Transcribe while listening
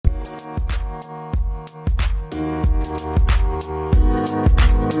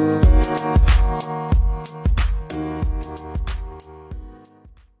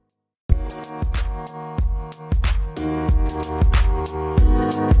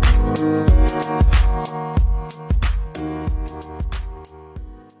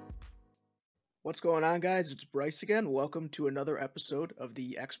What's going on, guys? It's Bryce again. Welcome to another episode of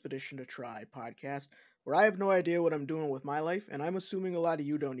the Expedition to Try podcast, where I have no idea what I'm doing with my life, and I'm assuming a lot of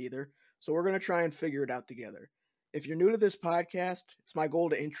you don't either. So we're going to try and figure it out together. If you're new to this podcast, it's my goal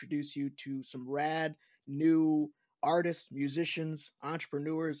to introduce you to some rad, new artists, musicians,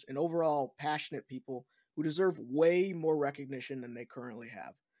 entrepreneurs, and overall passionate people who deserve way more recognition than they currently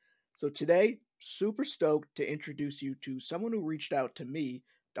have. So today, super stoked to introduce you to someone who reached out to me.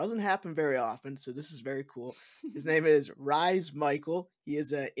 Doesn't happen very often, so this is very cool. His name is Rize Michael. He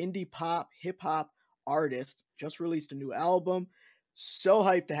is an indie pop, hip hop artist. Just released a new album. So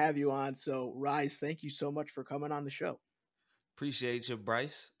hyped to have you on. So, Rize, thank you so much for coming on the show. Appreciate you,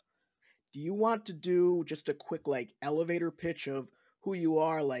 Bryce. Do you want to do just a quick elevator pitch of who you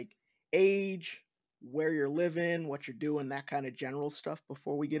are, like age, where you're living, what you're doing, that kind of general stuff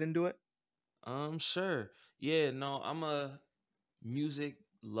before we get into it? Sure. Yeah, no, I'm a music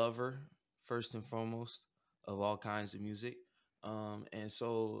lover first and foremost of all kinds of music. And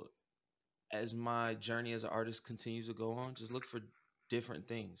so as my journey as an artist continues to go on, just look for different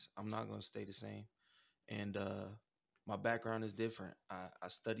things. I'm not gonna stay the same. And my background is different. I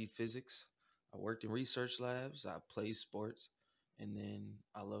studied physics, I worked in research labs, I played sports, and then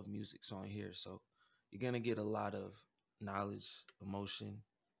I love music, so I'm here. So you're gonna get a lot of knowledge, emotion,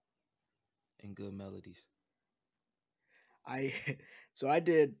 and good melodies. I so I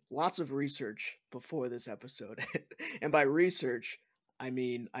did lots of research before this episode. And by research, I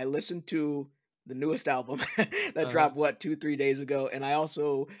mean I listened to the newest album that Uh huh. dropped 2 3 days ago, and I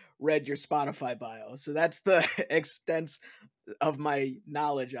also read your Spotify bio. So that's the extent of my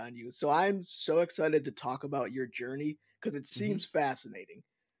knowledge on you. So I'm so excited to talk about your journey because it Hmm. seems fascinating.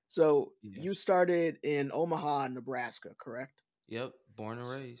 So Yeah. you started in Omaha, Nebraska, correct? Yep. Born and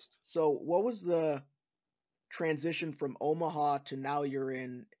raised So what was the transition from Omaha to now you're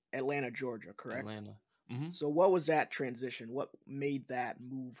in Atlanta, Georgia, correct? Atlanta. Hmm. So what was that transition? What made that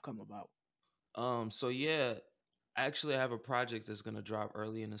move come about? So yeah, actually, I have a project that's gonna drop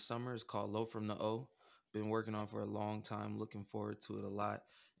early in the summer. It's called Low from the O. Been working on for a long time. Looking forward to it a lot,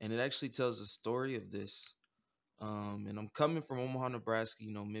 and it actually tells the story of this. And I'm coming from Omaha, Nebraska.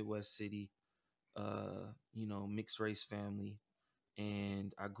 Midwest city. Mixed race family,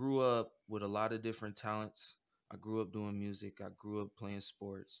 and I grew up with a lot of different talents. I grew up doing music. I grew up playing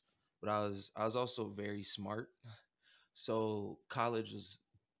sports, but I was also very smart. So college was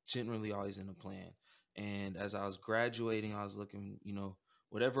generally always in the plan. And as I was graduating, I was looking,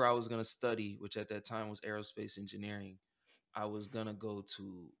 whatever I was going to study, which at that time was aerospace engineering. I was going to go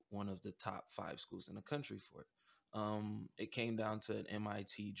to one of the top 5 schools in the country for it. It came down to an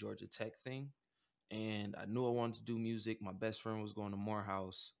MIT Georgia Tech thing, and I knew I wanted to do music. My best friend was going to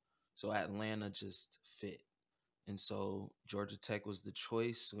Morehouse, so Atlanta just fit. And so Georgia Tech was the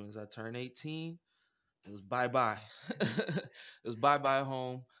choice. As soon as I turned 18, it was bye bye. It was bye bye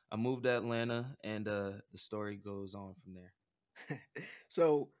home. I moved to Atlanta, and the story goes on from there.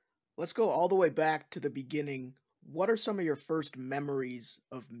 So let's go all the way back to the beginning. What are some of your first memories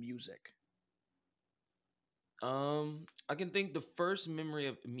of music? I can think the first memory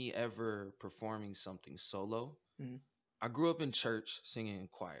of me ever performing something solo. Mhm. I grew up in church singing in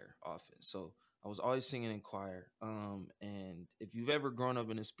choir often. So I was always singing in choir. And if you've ever grown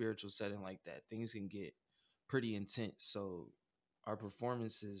up in a spiritual setting like that, things can get pretty intense. So our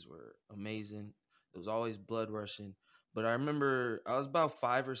performances were amazing. It was always blood rushing. But I remember I was about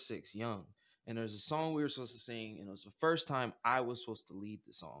 5 or 6 young, and there was a song we were supposed to sing, and it was the first time I was supposed to lead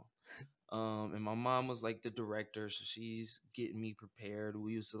the song. And my mom was like the director, so she's getting me prepared.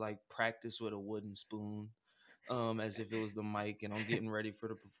 We used to like practice with a wooden spoon, as if it was the mic, and I'm getting ready for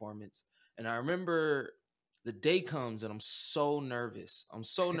the performance. And I remember the day comes, and I'm so nervous. I'm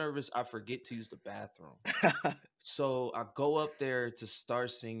so nervous, I forget to use the bathroom. So I go up there to start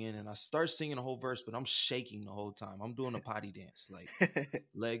singing, and I start singing the whole verse, but I'm shaking the whole time. I'm doing a potty dance, like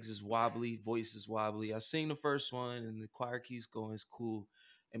legs is wobbly, voice is wobbly. I sing the first one, and the choir keeps going. It's cool.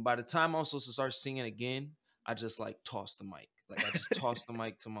 And by the time I'm supposed to start singing again, I just like tossed the mic. Like I just tossed the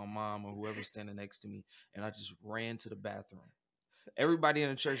mic to my mom or whoever's standing next to me, and I just ran to the bathroom. Everybody in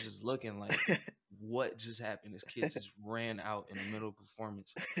the church is looking like, what just happened? This kid just ran out in the middle of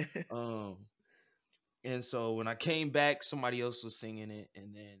performance. Um, and so when I came back, somebody else was singing it,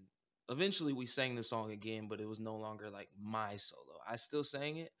 and then eventually we sang the song again, but it was no longer like my solo. I still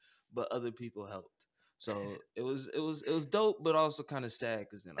sang it, but other people helped. So it was dope, but also kind of sad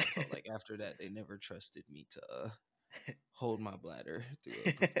because then I felt like after that they never trusted me to hold my bladder through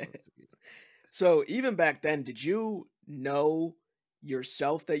a performance again. So even back then, did you know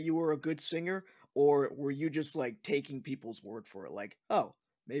yourself that you were a good singer, or were you just like taking people's word for it? Like, oh,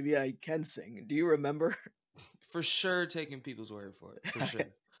 Maybe I can sing. Do you remember? For sure, taking people's word for it. For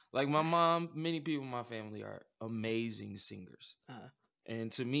sure. Like my mom, many people in my family are amazing singers. uh,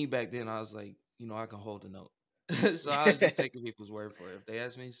 And to me back then, I was like, I can hold a note. So I was just taking people's word for it. If they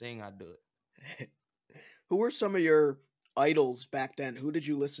asked me to sing, I'd do it. Who were some of your idols back then? Who did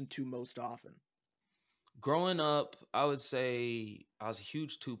you listen to most often? Growing up, I would say I was a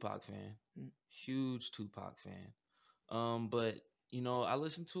huge Tupac fan. Mm. Huge Tupac fan. But I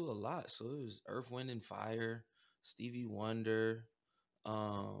listened to a lot. So it was Earth, Wind, and Fire, Stevie Wonder.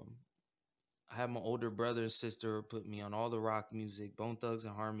 Um, I had my older brother and sister who put me on all the rock music, Bone Thugs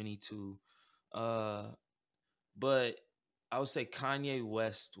and Harmony too. Uh, but I would say Kanye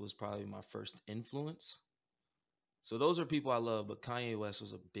West was probably my first influence. So those are people I love, but Kanye West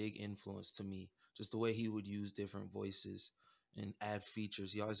was a big influence to me. Just the way he would use different voices and add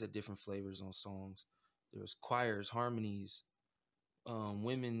features. He always had different flavors on songs. There was choirs, harmonies,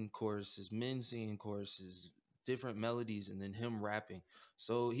 women choruses, men singing choruses, different melodies, and then him rapping.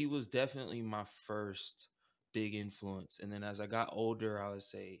 So he was definitely my first big influence. And then as I got older, I would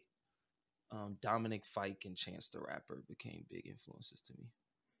say Dominic Fike and Chance the Rapper became big influences to me.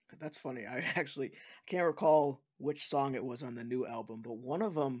 That's funny. I can't recall which song it was on the new album, but one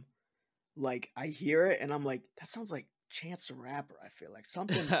of them, like I hear it and I'm like, that sounds like Chance the Rapper. I feel like some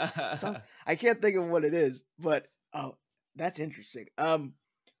I can't think of what it is, but oh, that's interesting.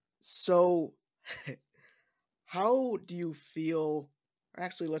 So how do you feel? Or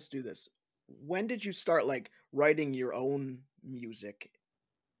actually, let's do this. When did you start like writing your own music?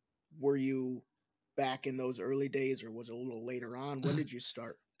 Were you back in those early days, or was it a little later on? When did you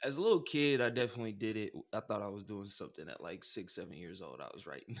start? As a little kid, I definitely did it. I thought I was doing something at like 6, 7 years old. I was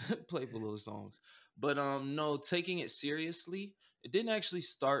writing playful little songs. But no, taking it seriously, it didn't actually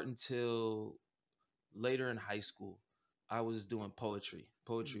start until later in high school. I was doing poetry. Mm.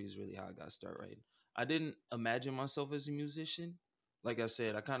 Poetry is really how I got started writing. I didn't imagine myself as a musician. Like I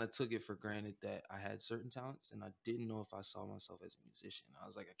said, I kind of took it for granted that I had certain talents, and I didn't know if I saw myself as a musician. I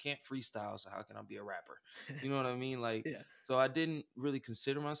was like, I can't freestyle, so how can I be a rapper? You know what I mean? Like, Yeah. so I didn't really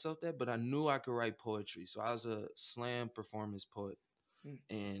consider myself that, but I knew I could write poetry. So I was a slam performance poet, Mm.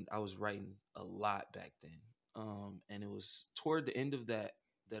 and I was writing a lot back then. And it was toward the end of that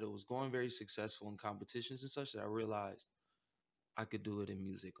it was going very successful in competitions and such that I realized I could do it in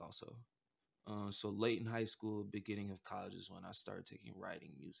music also. So late in high school, beginning of college is when I started taking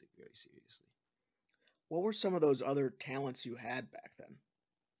writing music very seriously. What were some of those other talents you had back then?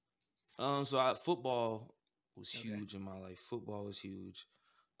 Football was Okay. huge in my life. Football was huge,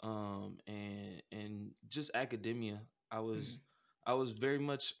 and just academia. I was Mhm. I was very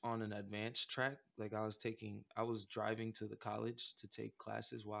much on an advanced track. Like I was driving to the college to take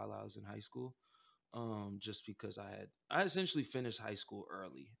classes while I was in high school. Just because I essentially finished high school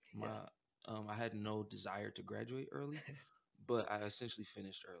early. Yeah. I had no desire to graduate early, but I essentially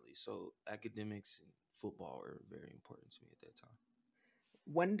finished early. So academics and football were very important to me at that time.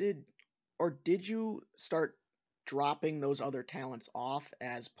 When did or did you start dropping those other talents off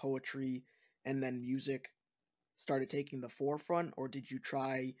as poetry and then music started taking the forefront, or did you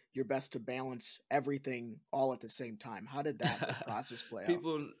try your best to balance everything all at the same time? How did that whole process play out?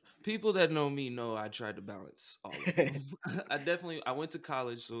 people people that know me know I tried to balance all of them. I went to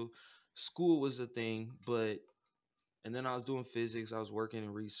college, so school was a thing, but and then I was doing physics, I was working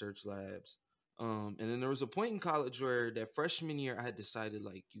in research labs. And then there was a point in college where that freshman year I had decided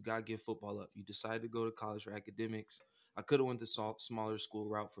like you gotta give football up. You decided to go to college for academics. I could have went the smaller school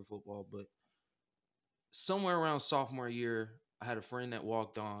route for football, but somewhere around sophomore year, I had a friend that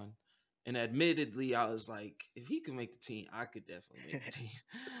walked on, and admittedly, I was like, if he could make the team, I could definitely make the team.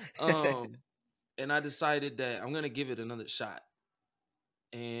 um, and I decided that I'm gonna give it another shot.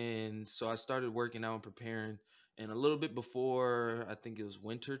 And so I started working out and preparing. And a little bit before, I think it was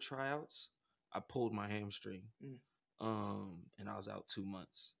winter tryouts, I pulled my hamstring. Mm. And I was out 2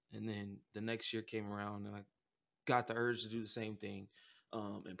 months. And then the next year came around, and I got the urge to do the same thing,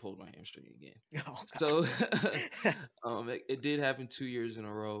 and pulled my hamstring again. Oh So God. it did happen 2 years in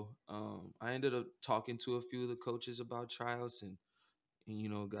a row. I ended up talking to a few of the coaches about tryouts, and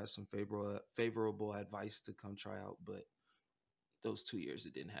got some favorable advice to come try out, but those 2 years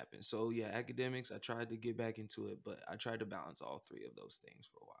it didn't happen. So yeah, academics, I tried to get back into it, but I tried to balance all three of those things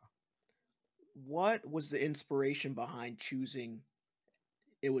for a while. What was the inspiration behind choosing?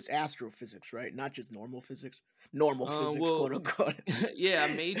 It was astrophysics, right? Not just normal physics. Normal physics, quote Well, unquote. yeah,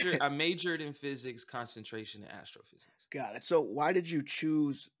 I majored in physics, concentration in astrophysics. Got it. So why did you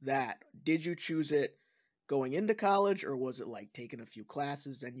choose that? Did you choose it going into college, or was it like taking a few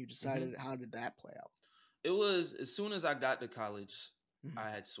classes and you hmm decided? How did that play out? It was as soon as I got to college. Mhm. I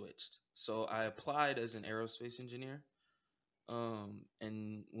had switched. So I applied as an aerospace engineer.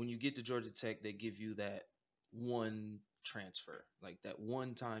 And when you get to Georgia Tech, they give you that one transfer, like that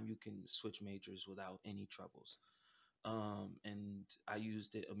one time you can switch majors without any troubles. And I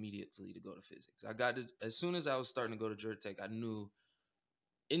used it immediately to go to physics. I got it as soon as I was starting to go to Georgia Tech. I knew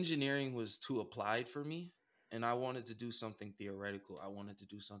engineering was too applied for me, and I wanted to do something theoretical. I wanted to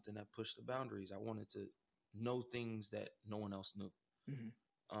do something that pushed the boundaries. I wanted to know things that no one else knew. Mhm.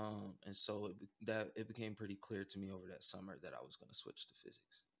 And so it became pretty clear to me over that summer that I was going to switch to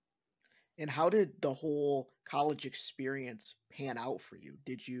physics. And how did the whole college experience pan out for you?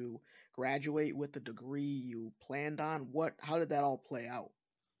 Did you graduate with the degree you planned on? How did that all play out?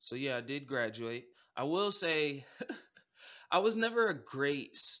 So yeah, I did graduate. I will say, I was never a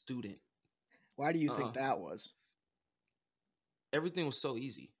great student. Why do you Uh, think that was? Everything was so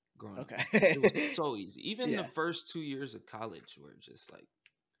easy growing up. It was Okay. so easy. Even the Yeah. first 2 years of college were just like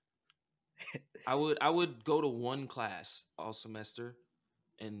I would go to one class all semester,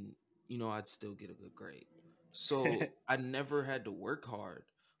 and I'd still get a good grade. So I never had to work hard.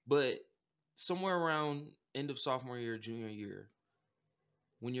 But somewhere around end of sophomore year, junior year,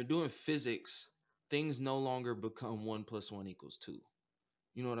 when you're doing physics, things no longer become 1 + 1 = 2.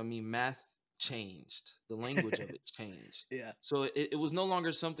 You know what I mean? Math changed. The language of it changed. Yeah. So it was no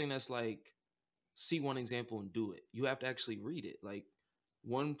longer something that's like see one example and do it. You have to actually read it. Like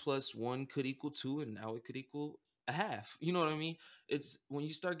 1 + 1 could equal 2, and now it could equal a half. You know what I mean? It's when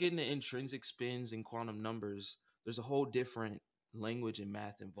you start getting the intrinsic spins and quantum numbers, there's a whole different language and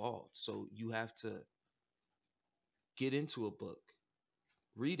math involved. So you have to get into a book,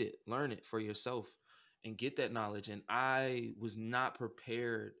 read it, learn it for yourself, and get that knowledge. And I was not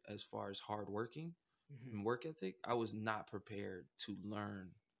prepared as far as hard working Mhm. and work ethic. I was not prepared to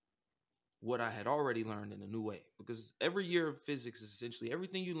learn what I had already learned in a new way. Because every year of physics is essentially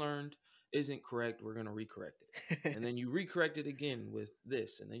everything you learned isn't correct. We're going to recorrect it. And then you recorrect it again with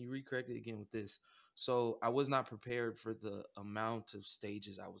this, and then you recorrect it again with this. So I was not prepared for the amount of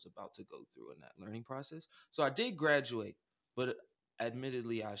stages I was about to go through in that learning process. So I did graduate, but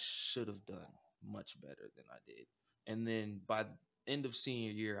admittedly, I should have done much better than I did. And then by the end of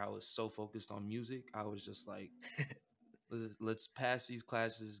senior year, I was so focused on music. I was just like, let's pass these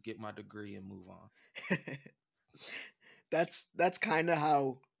classes, get my degree, and move on. That's kind of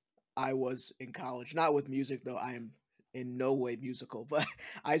how I was in college. Not with music though. I am in no way musical, but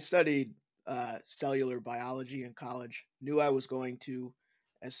I studied cellular biology in college. Knew I was going to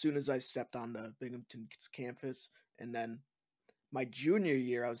as soon as I stepped on the Binghamton's campus, and then my junior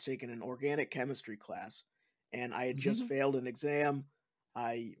year, I was taking an organic chemistry class, and I had just failed an exam.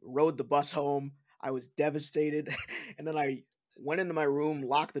 I rode the bus home. I was devastated, and then I went into my room,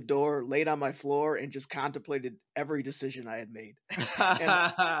 locked the door, laid on my floor, and just contemplated every decision I had made. And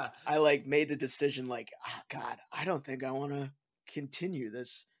I like made the decision like, oh God, I don't think I want to continue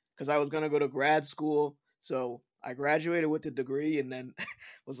this because I was gonna go to grad school. So I graduated with a degree, and then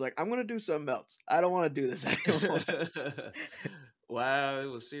was like, I'm gonna do something else. I don't want to do this anymore. Wow, it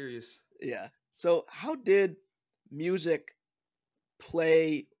was serious. Yeah. So how did music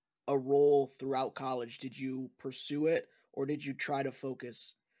play a role throughout college? Did you pursue it, or did you try to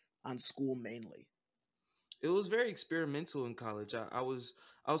focus on school mainly? It was very experimental in college. I was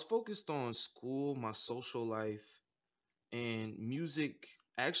focused on school, my social life, and music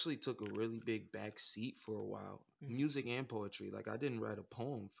actually took a really big back seat for a while. Mhm. Music and poetry. Like I didn't write a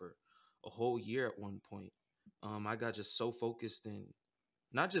poem for a whole year at one point. I got just so focused in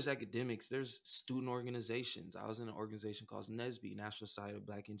not just academics. There's student organizations. I was in an organization called NSBE, National Society of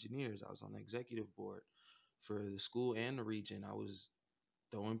Black Engineers. I was on the executive board for the school and the region. I was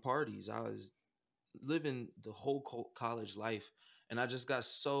throwing parties. I was living the whole college life, and I just got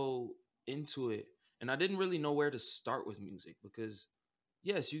so into it, and I didn't really know where to start with music because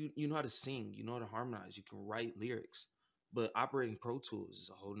yes, you know how to sing, you know how to harmonize, you can write lyrics, but operating Pro Tools is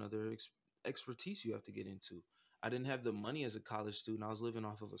a whole nother expertise you have to get into. I didn't have the money as a college student. I was living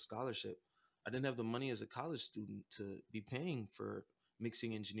off of a scholarship. I didn't have the money as a college student to be paying for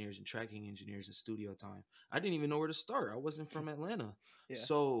mixing engineers and tracking engineers and studio time. I didn't even know where to start. I wasn't from Atlanta. Yeah.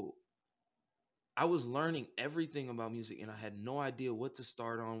 So I was learning everything about music, and I had no idea what to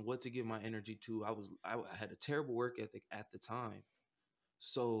start on, what to give my energy to. I had a terrible work ethic at the time.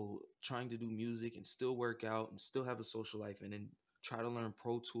 So trying to do music and still work out and still have a social life, and then try to learn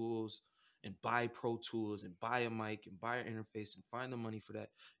Pro Tools and buy Pro Tools and buy a mic and buy an interface and find the money for that.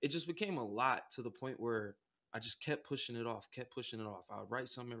 It just became a lot to the point where I just kept pushing it off, kept pushing it off. I would write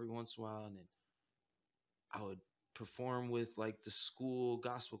something every once in a while, and then I would perform with like the school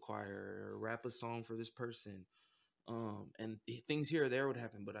gospel choir or rap a song for this person. And things here or there would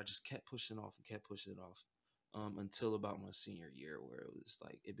happen, but I just kept pushing off and kept pushing it off, until about my senior year, where it was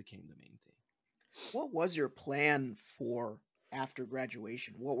like it became the main thing. What was your plan for after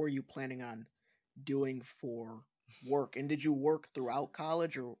graduation? What were you planning on doing for work? And did you work throughout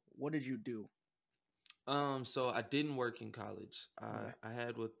college or what did you do? So I didn't work in college. Okay. I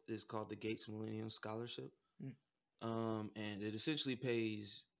had what is called the Gates Millennium Scholarship. Mm. And it essentially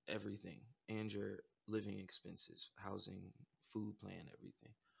pays everything and your living expenses, housing, food plan,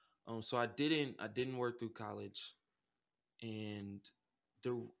 everything. So I didn't work through college, and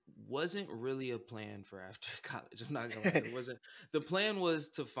there wasn't really a plan for after college. I'm not gonna lie, there wasn't. The plan was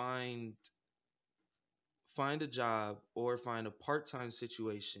to find a job or find a part-time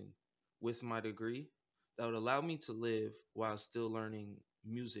situation with my degree that would allow me to live while still learning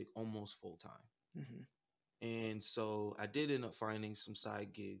music almost full time. Hmm. And so I did end up finding some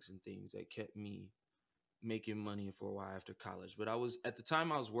side gigs and things that kept me making money for a while after college. But at the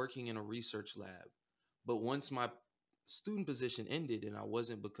time I was working in a research lab. But once my student position ended and I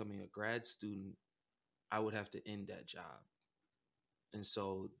wasn't becoming a grad student, I would have to end that job. And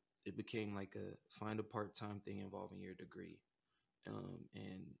so it became like a find a part-time thing involving your degree,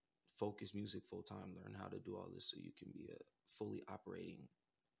 and focus music full time, learn how to do all this so you can be a fully operating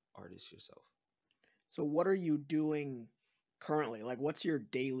artist yourself. So, what are you doing currently? Like, what's your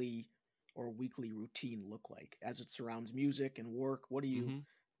daily or weekly routine look like as it surrounds music and work? Hmm.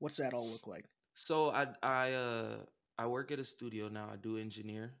 What's that all look like? So I work at a studio now. I do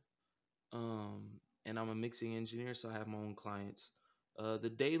engineer, and I'm a mixing engineer, so I have my own clients. The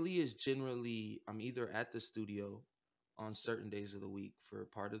daily is generally I'm either at the studio on certain days of the week for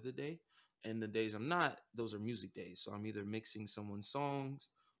part of the day, and the days I'm not, those are music days. So I'm either mixing someone's songs,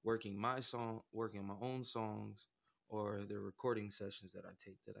 working my own songs, or they're recording sessions that I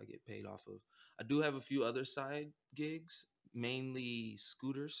take that I get paid off of. I do have a few other side gigs, mainly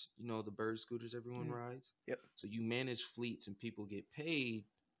scooters, the bird scooters everyone Mm. rides. Yep. So you manage fleets and people get paid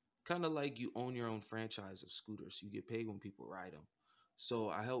kind of like you own your own franchise of scooters. You get paid when people ride them. So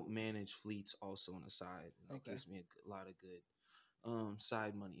I help manage fleets also on the side, and that Okay. gives me a lot of good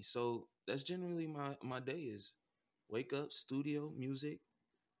side money. So that's generally my day is wake up, studio, music,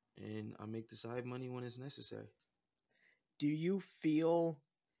 and I make the side money when it's necessary. Do you feel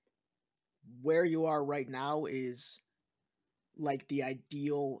where you are right now is like the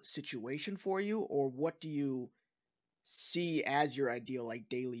ideal situation for you, or what do you see as your ideal like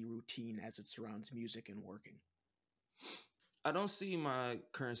daily routine as it surrounds music and working? I don't see my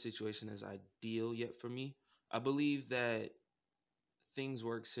current situation as ideal yet for me. I believe that things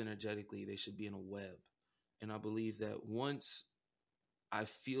work synergetically. They should be in a web. And I believe that once I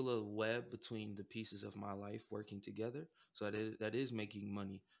feel a web between the pieces of my life working together. So that is making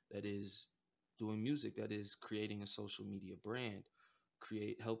money, that is doing music, that is creating a social media brand,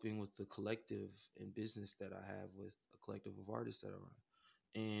 create helping with the collective and business that I have with a collective of artists that I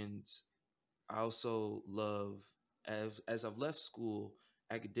run. And I also love, as I've left school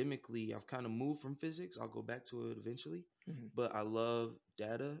academically, I've kind of moved from physics. I'll go back to it eventually, Hmm. but I love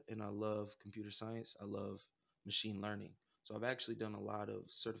data and I love computer science. I love machine learning. So I've actually done a lot of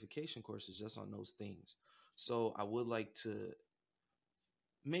certification courses just on those things. So I would like to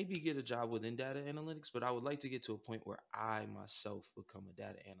maybe get a job within data analytics, but I would like to get to a point where I myself become a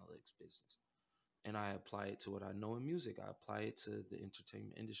data analytics business and I apply it to what I know in music. I apply it to the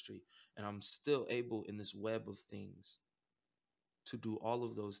entertainment industry, and I'm still able in this web of things to do all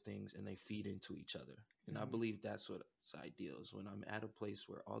of those things, and they feed into each other. And I Hmm. believe that's what's ideal is when I'm at a place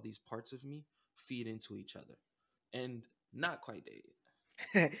where all these parts of me feed into each other, and not quite there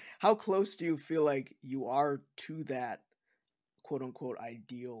yet. How close do you feel like you are to that quote unquote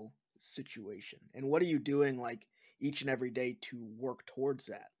ideal situation? And what are you doing like each and every day to work towards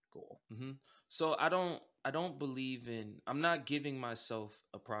that goal? Hmm. So I don't believe in. I'm not giving myself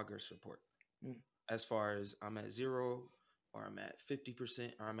a progress report Mm. as far as I'm at zero or I'm at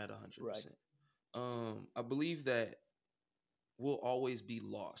 50% or I'm at 100%. Right. I believe that we'll always be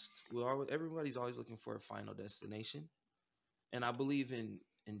lost. Everybody's always looking for a final destination, and I believe in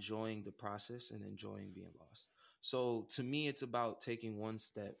enjoying the process and enjoying being lost. So to me, it's about taking one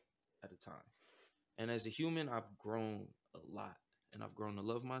step at a time. And as a human, I've grown a lot, and I've grown to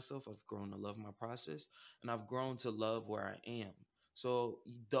love myself. I've grown to love my process, and I've grown to love where I am. So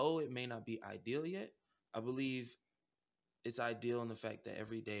though it may not be ideal yet, I believe it's ideal in the fact that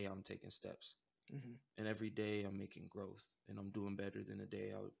every day I'm taking steps Hmm. and every day I'm making growth and I'm doing better than the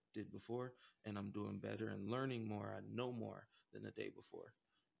day I did before, and I'm doing better and learning more. I know more than the day before.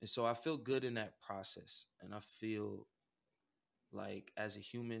 And so I feel good in that process, and I feel like as a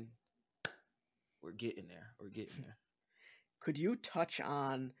human we're getting there. We're getting there. Could you touch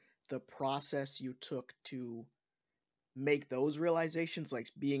on the process you took to make those realizations,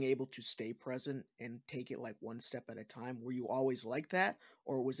 like being able to stay present and take it like one step at a time? Were you always like that,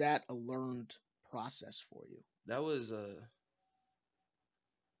 or was that a learned process for you? That was a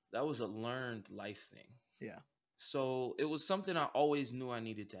learned life thing. Yeah. So it was something I always knew I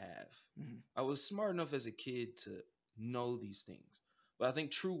needed to have. Hmm. I was smart enough as a kid to know these things. But I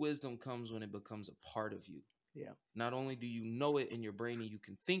think true wisdom comes when it becomes a part of you. Yeah. Not only do you know it in your brain and you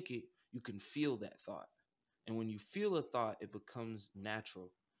can think it, you can feel that thought. And when you feel a thought, it becomes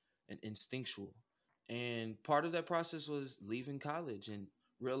natural and instinctual. And part of that process was leaving college and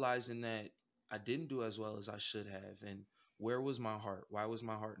realizing that I didn't do as well as I should have. And where was my heart? Why was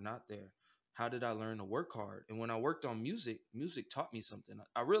my heart not there? How did I learn to work hard? And when I worked on music, music taught me something.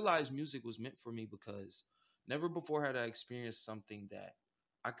 I realized music was meant for me because never before had I experienced something that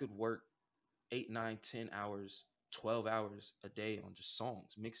I could work 8, 9, 10 hours, 12 hours a day on just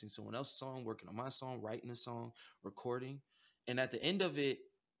songs, mixing someone else's song, working on my song, writing a song, recording. And at the end of it,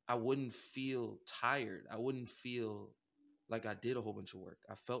 I wouldn't feel tired. I wouldn't feel like I did a whole bunch of work.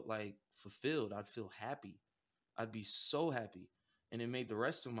 I felt like fulfilled. I'd feel happy. I'd be so happy. And it made the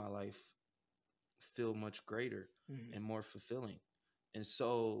rest of my life feel much greater Hmm. and more fulfilling. And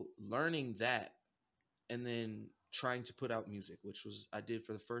so learning that and then trying to put out music, which was I did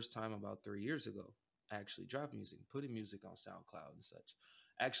for the first time about 3 years ago. I actually dropped music, putting music on SoundCloud and such.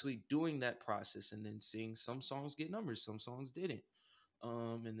 Actually doing that process and then seeing some songs get numbers, some songs didn't.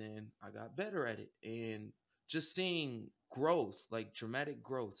 And then I got better at it and just seeing growth, like dramatic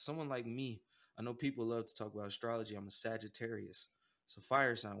growth. Someone like me, I know people love to talk about astrology. I'm a Sagittarius. So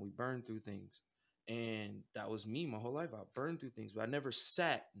fire sign, we burn through things. And that was me my whole life. I burned through things, but I never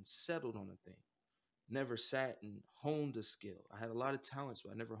sat and settled on a thing, never sat and honed a skill. I had a lot of talents,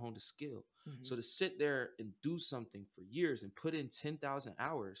 but I never honed a skill. Hmm. So to sit there and do something for years and put in 10,000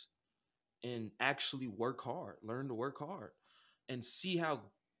 hours and actually work hard, learn to work hard, and see how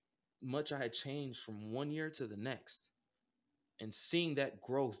much I had changed from one year to the next, and seeing that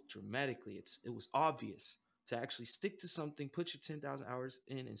growth dramatically, it was obvious to actually stick to something, put your 10,000 hours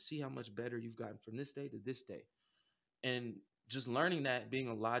in, and see how much better you've gotten from this day to this day. And just learning that, being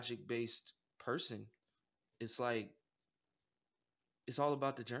a logic based person, it's like it's all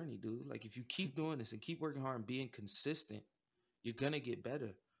about the journey, dude. Like if you keep doing this and keep working hard and being consistent, you're gonna get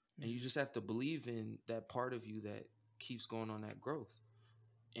better. And you Hmm. just have to believe in that part of you that keeps going on that growth.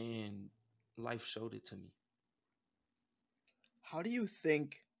 And life showed it to me. How do you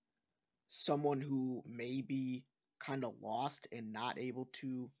think someone who may be kind of lost and not able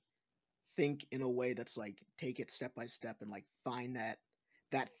to think in a way that's like take it step by step and like find that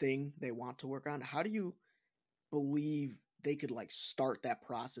thing they want to work on, how do you believe they could like start that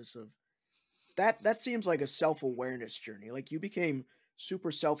process of that seems like a self-awareness journey. Like you became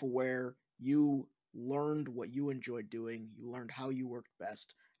super self-aware, you learned what you enjoyed doing, you learned how you worked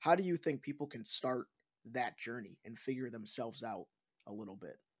best. How do you think people can start that journey and figure themselves out a little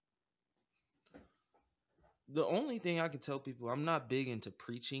bit? The only thing I can tell people, I'm not big into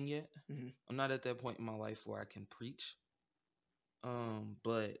preaching yet. Hmm. I'm not at that point in my life where I can preach.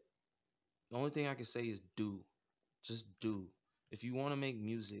 But the only thing I can say is do. Just do. If you want to make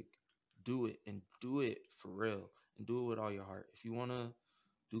music, do it and do it for real and do it with all your heart. If you want to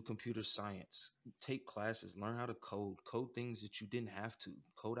do computer science, take classes, learn how to code things that you didn't have to,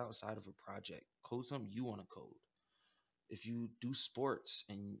 code outside of a project, code something you want to code. If you do sports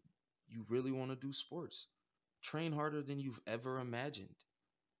and you really want to do sports, train harder than you've ever imagined.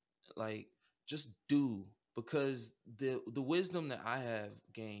 Like just do, because the wisdom that I have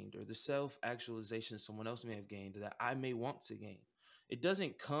gained or the self actualization someone else may have gained that I may want to gain, it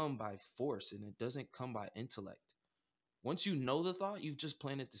doesn't come by force and it doesn't come by intellect. Once you know the thought, you've just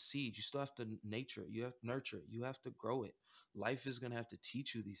planted the seed. You still have to nature it. You have to nurture it. You have to grow it. Life is going to have to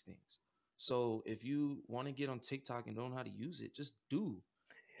teach you these things. So if you want to get on TikTok and don't know how to use it, just do.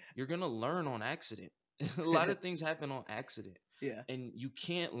 You're going to learn on accident. A lot of things happen on accident. Yeah. And you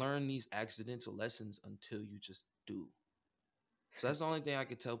can't learn these accidental lessons until you just do. So that's the only thing I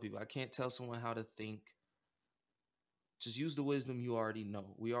can tell people. I can't tell someone how to think. Just use the wisdom you already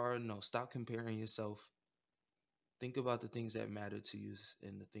know. We already know. Stop comparing yourself. Think about the things that matter to you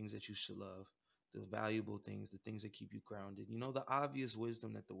and the things that you should love, the valuable things, the things that keep you grounded. You know, the obvious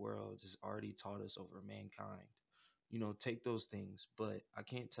wisdom that the world has already taught us over mankind. You know, take those things, but I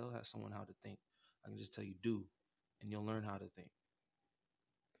can't tell someone how to think. I can just tell you do, and you'll learn how to think.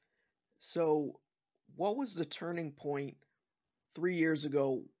 So, what was the turning point 3 years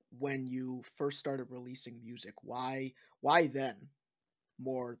ago when you first started releasing music? Why then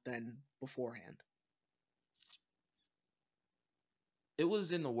more than beforehand? It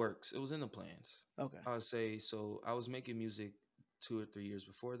was in the works. It was in the plans. Okay. I would say so. I was making music 2 or 3 years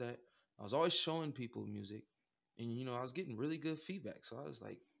before that. I was always showing people music, and I was getting really good feedback. So I was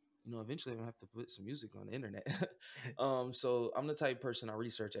like, eventually I'm gonna have to put some music on the internet. So I'm the type of person, I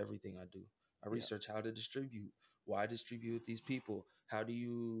research everything I do. I Yeah. research how to distribute, why distribute with these people, how do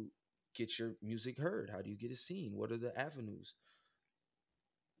you get your music heard, how do you get it seen, what are the avenues,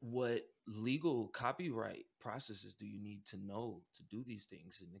 what legal copyright processes do you need to know to do these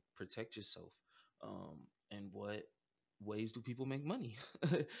things and protect yourself, and what ways do people make money.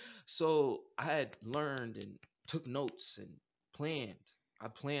 So I had learned and took notes and planned. I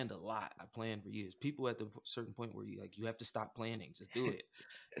planned a lot. I planned for years. People at the certain point where you have to stop planning, just do it.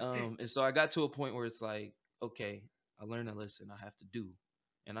 And so I got to a point where it's like, okay, I learned a lesson I have to do,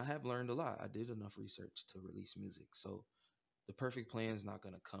 and I have learned a lot. I did enough research to release music. So the perfect plan is not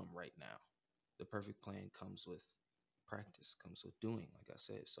going to come right now. The perfect plan comes with practice, comes with doing, like I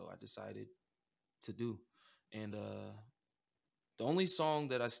said. So I decided to do. And the only song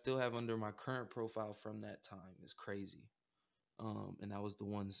that I still have under my current profile from that time is Crazy. And that was the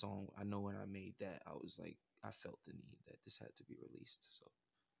one song I know when I made that, I was like, I felt the need that this had to be released. So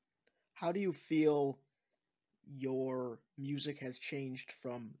How do you feel your music has changed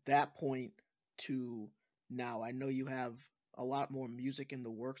from that point to now? I know you have a lot more music in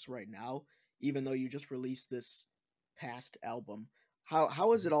the works right now, even though you just released this past album.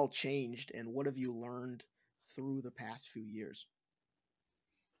 How has it all changed, and what have you learned through the past few years?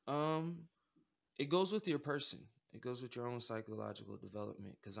 um it goes with your person. It goes with your own psychological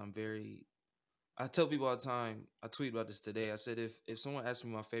development, because I tell people all the time, I tweet about this today. I said if someone asked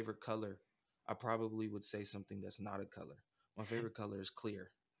me my favorite color, I probably would say something that's not a color. My favorite color is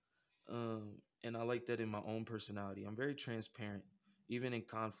clear. And I like that in my own personality. I'm very transparent. Even in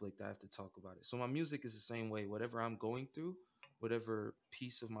conflict, I have to talk about it. So my music is the same way. Whatever I'm going through, whatever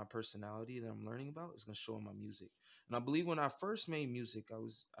piece of my personality that I'm learning about is gonna show in my music. And I believe when I first made music,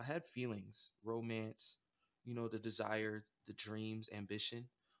 I had feelings, romance, the desire, the dreams, ambition.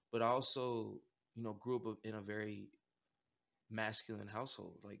 But I also, grew up in a very masculine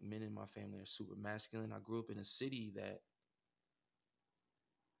household. Like, men in my family are super masculine. I grew up in a city that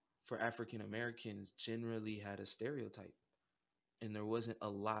for African Americans generally had a stereotype. And there wasn't a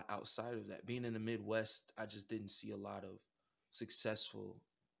lot outside of that. Being in the Midwest, I just didn't see a lot of successful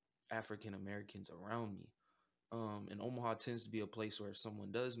African Americans around me. And Omaha tends to be a place where if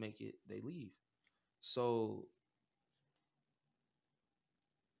someone does make it, they leave. So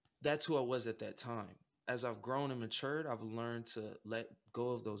that's who I was at that time. As I've grown and matured, I've learned to let go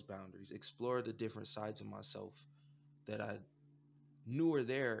of those boundaries, explore the different sides of myself that I knew were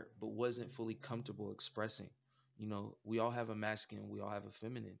there but wasn't fully comfortable expressing. We all have a masculine, we all have a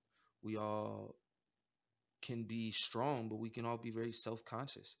feminine. We all can be strong, but we can all be very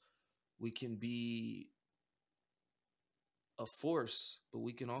self-conscious. We can be a force, but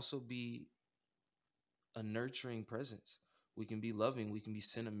we can also be a nurturing presence. We can be loving, we can be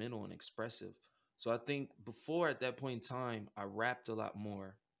sentimental and expressive. So I think before, at that point in time, I rapped a lot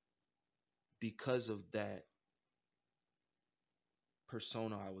more because of that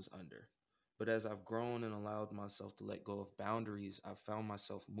persona I was under. But as I've grown and allowed myself to let go of boundaries, I've found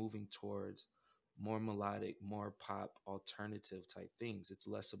myself moving towards more melodic, more pop, alternative type things. It's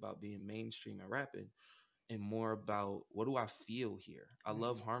less about being mainstream and rapping and more about, what do I feel here? I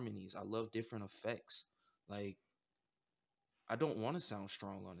love Hmm. harmonies. I love different effects. Like, I don't want to sound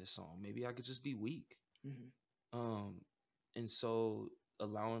strong on this song. Maybe I could just be weak. Hmm. Um, and so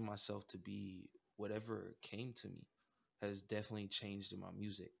allowing myself to be whatever came to me has definitely changed in my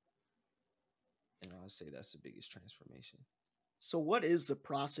music. And I would say that's the biggest transformation. So, what is the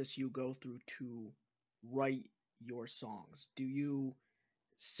process you go through to write your songs? Do you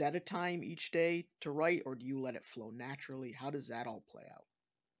set a time each day to write, or do you let it flow naturally? How does that all play out?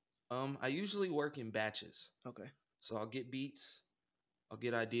 I usually work in batches. Okay. So I'll get beats, I'll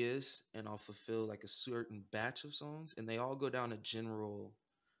get ideas, and I'll fulfill like a certain batch of songs, and they all go down a general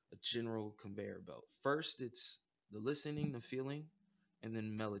conveyor belt. First, it's the listening, the feeling, and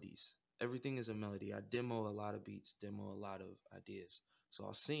then melodies. Everything is a melody. I demo a lot of beats, demo a lot of ideas. So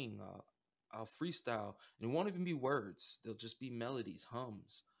I'll sing, I'll freestyle, and it won't even be words. They'll just be melodies,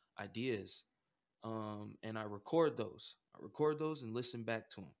 hums, ideas. And I record those. I record those and listen back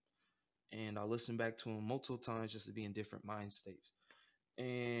to them. And I'll listen back to them multiple times just to be in different mind states.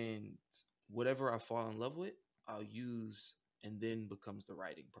 And whatever I fall in love with, I'll use, and then becomes the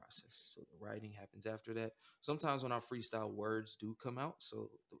writing process. So the writing happens after that. Sometimes when I freestyle, words do come out. So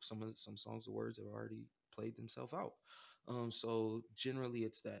some songs, the words have already played themselves out. So generally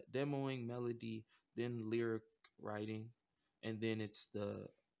it's that demoing, melody, then lyric writing, and then it's the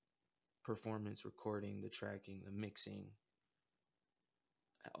performance, recording, the tracking, the mixing.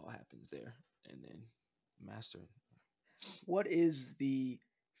 It all happens there, and then mastering. What is the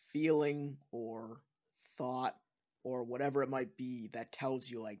feeling or thought or whatever it might be that tells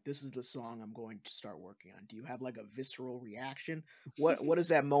you like this is the song I'm going to start working on? Do you have like a visceral reaction? What does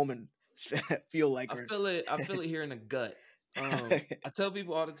that moment feel like? I Or feel it. I feel it here in the gut. I tell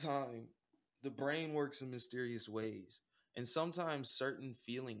people all the time, the brain works in mysterious ways, and sometimes certain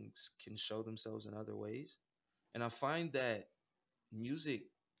feelings can show themselves in other ways. And I find that music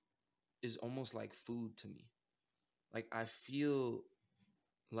is almost like food to me. Like I feel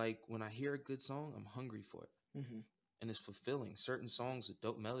like when I hear a good song, I'm hungry for it, Mhm. and it's fulfilling. Certain songs with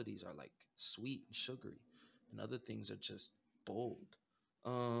dope melodies are like sweet and sugary, and other things are just bold.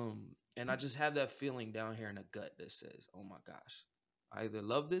 And I just have that feeling down here in the gut that says, "Oh my gosh, I either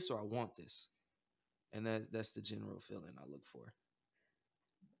love this or I want this," and that's the general feeling I look for.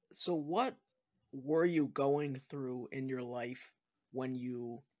 So what were you going through in your life when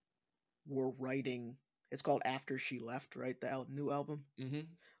you were writing? It's called After She Left, right? The new album. Mm-hmm.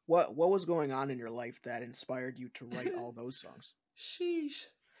 What was going on in your life that inspired you to write all those songs? Sheesh.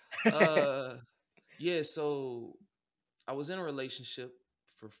 Uh, yeah. So I was in a relationship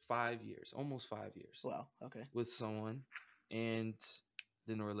for 5 years, almost 5 years, Wow. Okay. with someone, and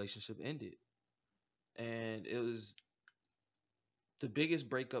then the relationship ended, and it was the biggest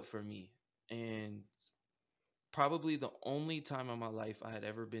breakup for me, and probably the only time in my life I had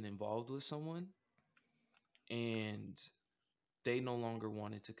ever been involved with someone, and they no longer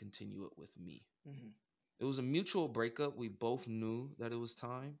wanted to continue it with me. Hmm. It was a mutual breakup. We both knew that it was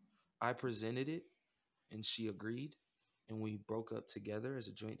time. I presented it, and she agreed, and we broke up together as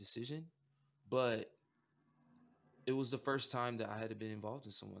a joint decision. But it was the first time that I had been involved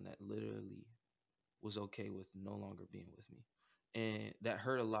in someone that literally was okay with no longer being with me. And that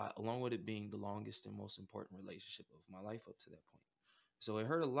hurt a lot, along with it being the longest and most important relationship of my life up to that point. So it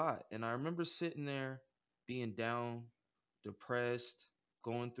hurt a lot. And I remember sitting there being down, depressed,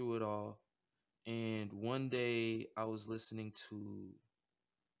 going through it all. And one day I was listening to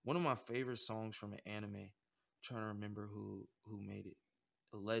one of my favorite songs from an anime. I'm trying to remember who made it.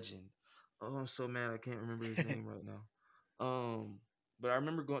 A legend. Oh, I'm so mad I can't remember his name right now. But I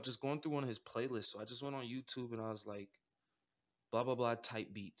remember going through one of his playlists. So I just went on YouTube and I was like, blah blah blah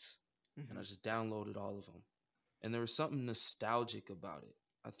type beats, and I Hmm. just downloaded all of them. And there was something nostalgic about it.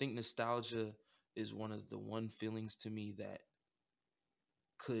 I think nostalgia is one feelings to me that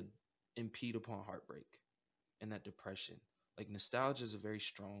could impede upon heartbreak and that depression. Like nostalgia is a very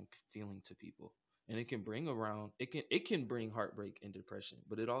strong feeling to people, and it can bring around it can bring heartbreak and depression,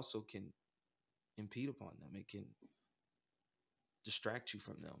 but it also can impede upon them. It can distract you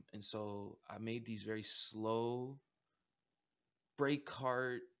from them. And so I made these very slow break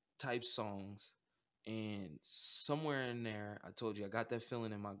heart type songs. And somewhere in there, I told you, I got that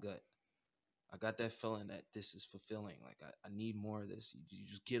feeling in my gut. I got that feeling that this is fulfilling. Like, I need more of this. You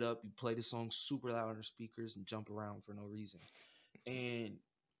just get up, you play the song super loud on the speakers and jump around for no reason. And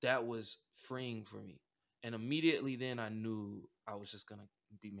that was freeing for me. And immediately then I knew I was just going to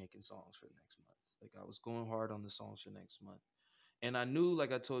be making songs for the next month. Like, I was going hard on the songs for next month. And I knew,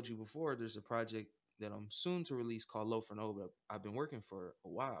 like I told you before, there's a project that I'm soon to release called Low for No, but I've been working for a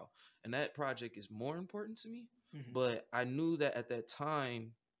while. And that project is more important to me. Hmm. But I knew that at that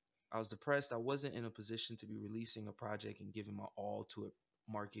time, I was depressed. I wasn't in a position to be releasing a project and giving my all to it,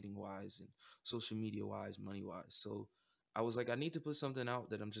 marketing wise and social media wise, money wise. So I was like, I need to put something out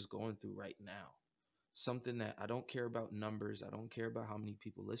that I'm just going through right now. Something that I don't care about numbers. I don't care about how many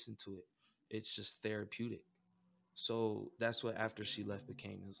people listen to it. It's just therapeutic. So that's what After She Left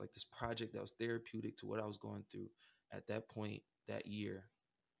became. It was like this project that was therapeutic to what I was going through at that point that year.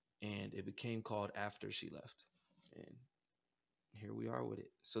 And it became called After She Left. And here we are with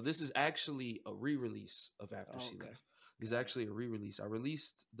it. So this is actually a re-release of After Oh, She okay. Left. It's Got it. actually a re-release. I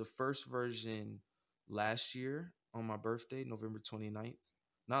released the first version last year on my birthday, November 29th.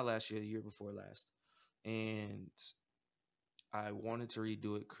 Not last year, the year before last. And I wanted to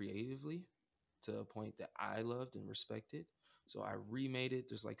redo it creatively to a point that I loved and respected. So I remade it.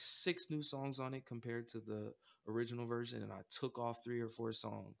 There's like 6 new songs on it compared to the original version, and I took off 3 or 4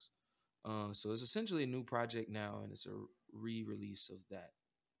 songs. So it's essentially a new project now, and it's a re-release of that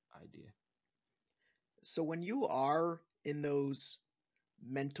idea. So when you are in those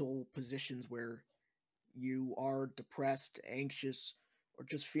mental positions where you are depressed, anxious, or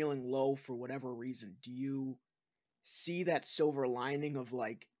just feeling low for whatever reason, do you see that silver lining of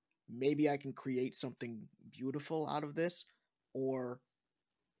like maybe I can create something beautiful out of this? Or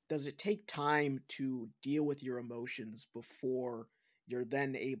does it take time to deal with your emotions before you're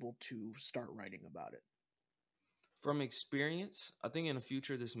then able to start writing about it? From experience, I think in the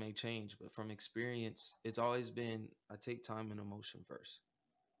future this may change, but from experience, it's always been I take time and emotion first.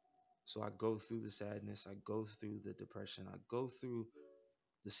 So I go through the sadness, I go through the depression, I go through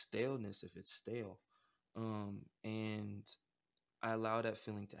the staleness if it's stale. And I allow that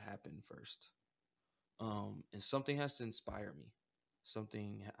feeling to happen first. And something has to inspire me.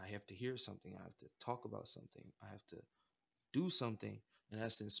 Something I have to hear something, I have to talk about something, I have to do something, and it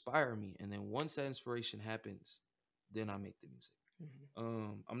has to inspire me. And then once that inspiration happens, then I make the music.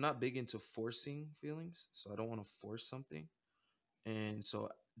 Mhm. I'm not big into forcing feelings, so I don't want to force something. And so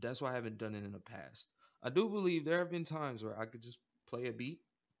that's why I haven't done it in the past. I do believe there have been times where I could just play a beat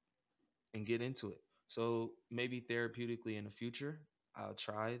and get into it. So maybe therapeutically in the future, I'll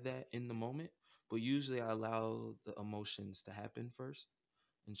try that in the moment. But usually I allow the emotions to happen first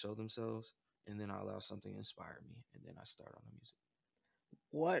and show themselves. And then I allow something to inspire me. And then I start on the music.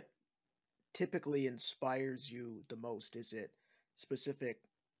 What typically inspires you the most? Is it specific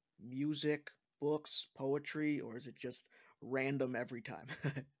music, books, poetry, or is it just random every time?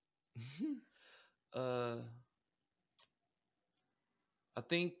 uh, I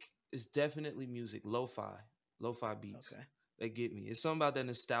think it's definitely music, lo-fi beats. Okay. They get me. It's something about that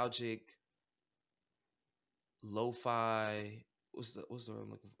nostalgic lo-fi. What's the word I'm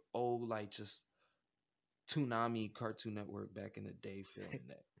looking for? Oh, like just Toonami Cartoon Network back in the day feeling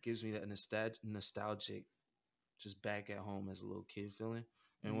that gives me that nostalgic, just back at home as a little kid feeling.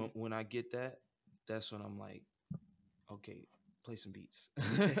 And Mhm. when I get that, that's when I'm like, okay, play some beats,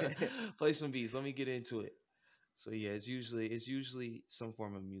 play some beats. Let me get into it. So yeah, it's usually some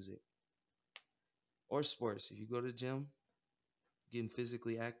form of music or sports. If you go to the gym, getting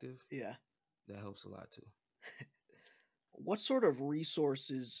physically active, Yeah. that helps a lot too. What sort of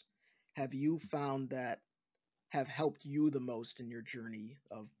resources have you found that have helped you the most in your journey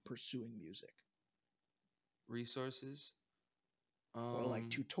of pursuing music? Resources. Or like Um,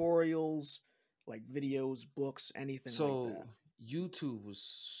 tutorials, like videos, books, anything like that? so YouTube was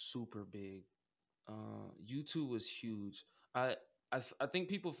super big. YouTube was huge. I I think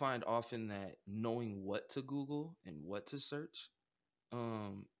people find often that knowing what to Google and what to search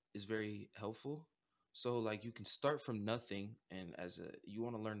is very helpful. So like you can start from nothing, and as a you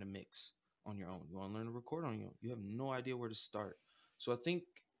want to learn to mix on your own, you want to learn to record on your own. You have no idea where to start. So I think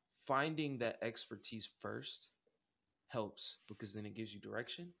finding that expertise first helps because then it gives you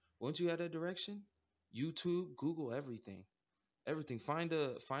direction. Once you have that direction, YouTube, Google, everything. Find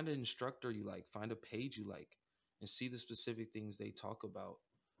an instructor you like, find a page you like, and see the specific things they talk about.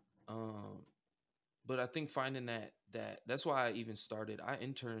 Um, but I think finding that's why I even started. I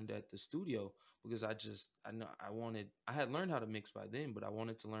interned at the studio because I know I had learned how to mix by then, but I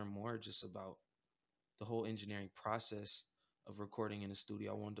wanted to learn more just about the whole engineering process of recording in a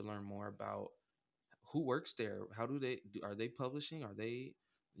studio. I wanted to learn more about who works there. How do they do? Are they publishing? Are they,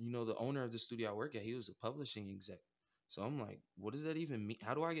 the owner of the studio I work at? He was a publishing exec. So I'm like, what does that even mean?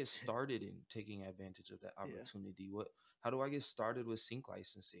 How do I get started in taking advantage of that Yeah. opportunity? How do I get started with sync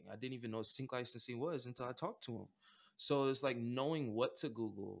licensing? I didn't even know what sync licensing was until I talked to him. So it's like knowing what to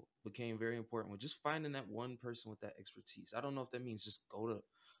Google became very important with just finding that one person with that expertise. I don't know if that means just go to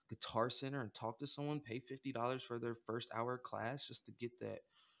Guitar Center and talk to someone, pay $50 for their first hour class just to get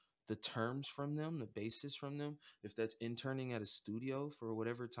the terms from them, the basis from them. If that's interning at a studio for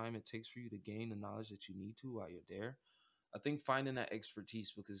whatever time it takes for you to gain the knowledge that you need to while you're there. I think finding that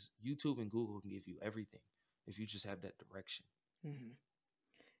expertise because YouTube and Google can give you everything if you just have that direction. Mhm.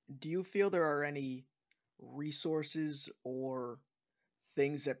 Do you feel there are any resources or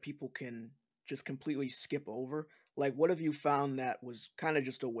things that people can just completely skip over? Like, what have you found that was kind of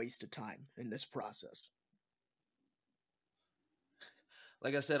just a waste of time in this process?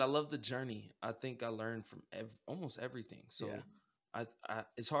 Like I said, I love the journey. I think I learned from almost everything. Yeah. So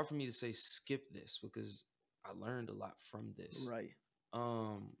it's hard for me to say skip this because I learned a lot from this. Right.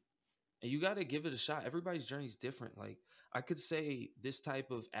 Um, and you got to give it a shot. Everybody's journey is different. Like I could say this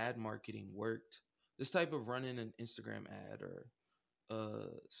type of ad marketing worked. This type of running an Instagram ad or a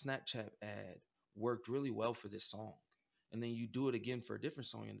Snapchat ad worked really well for this song. And then you do it again for a different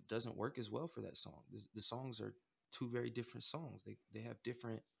song and it doesn't work as well for that song. The songs are two very different songs. They have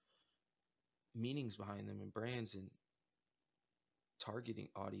different meanings behind them and brands and targeting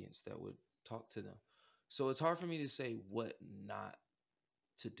audience that would talk to them. So it's hard for me to say what not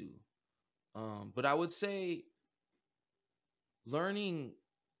to do. But I would say learning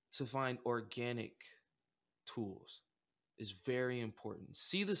to find organic tools is very important.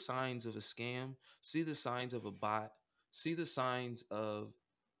 See the signs of a scam, see the signs of a bot, see the signs of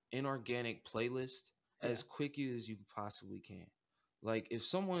inorganic playlist Yeah. as quickly as you possibly can. Like if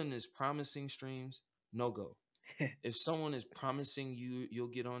someone is promising streams, no go. If someone is promising you'll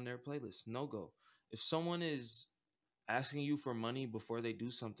get on their playlist, no go. If someone is asking you for money before they do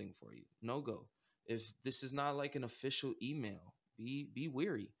something for you, no go. If this is not like an official email, be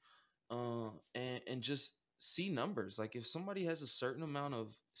weary. And just see numbers. Like if somebody has a certain amount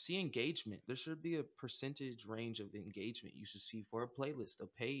of see engagement, there should be a percentage range of engagement you should see for a playlist, a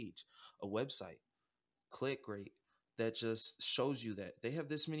page, a website, click rate that just shows you that they have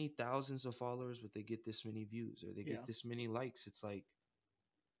this many thousands of followers, but they get this many views or they Yeah. get this many likes. It's like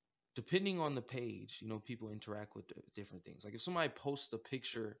depending on the page, people interact with different things. Like if somebody posts a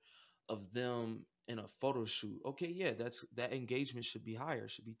picture of them in a photo shoot, okay, yeah, that engagement should be higher,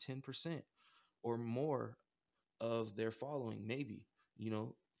 should be 10% or more of their following, maybe,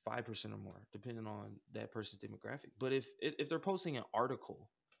 5% or more, depending on that person's demographic. But if they're posting an article,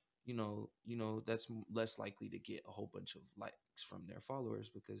 that's less likely to get a whole bunch of likes from their followers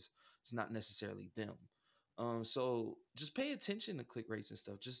because it's not necessarily them. So just pay attention to click rates and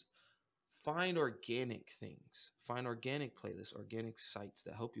stuff. Just find organic things, find organic playlists, organic sites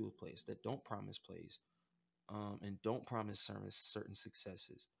that help you with plays that don't promise plays, and don't promise certain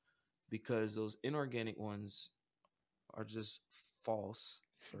successes, because those inorganic ones are just false,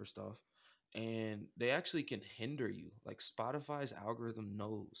 first off, and they actually can hinder you. Like Spotify's algorithm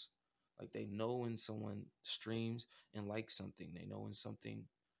knows, like they know when someone streams and likes something, they know when something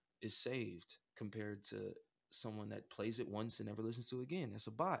is saved compared to someone that plays it once and never listens to it again. That's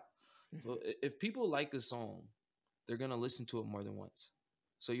a bot. Mhm. So if people like a song, they're gonna listen to it more than once.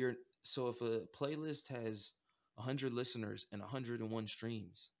 So if a playlist has 100 listeners and 101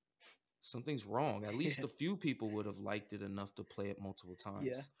 streams, something's wrong. At least a few people would have liked it enough to play it multiple Yeah.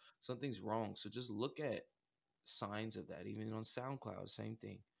 times. Something's wrong. So just look at signs of that. Even on SoundCloud, same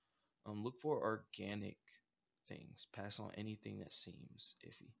thing. Look for organic things. Pass on anything that seems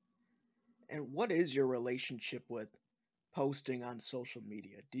iffy. And what is your relationship with posting on social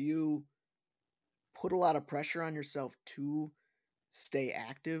media? Do you put a lot of pressure on yourself to stay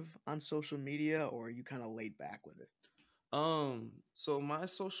active on social media, or are you kind of laid back with it? So my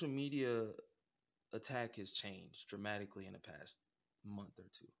social media attack has changed dramatically in the past month or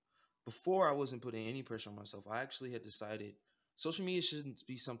two. Before, I wasn't putting any pressure on myself. I actually had decided social media shouldn't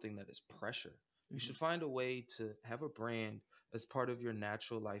be something that is pressure. You Hmm. should find a way to have a brand as part of your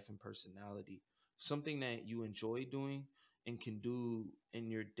natural life and personality, something that you enjoy doing and can do in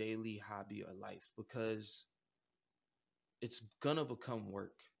your daily hobby or life, because it's gonna become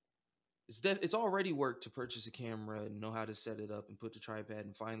work. It's already work to purchase a camera and know how to set it up and put the tripod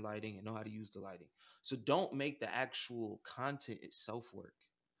and find lighting and know how to use the lighting. So don't make the actual content itself work.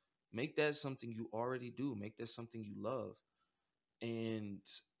 Make that something you already do. Make that something you love. And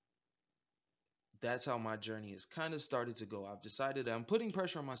that's how my journey has kind of started to go. I've decided that I'm putting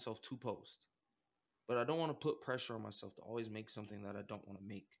pressure on myself to post, but I don't want to put pressure on myself to always make something that I don't want to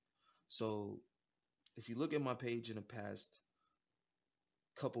make. So if you look at my page in the past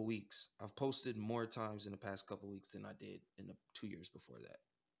couple weeks, I've posted more times in the past couple weeks than I did in the 2 years before that.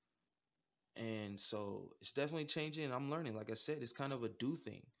 And so it's definitely changing. And I'm learning. Like I said, it's kind of a do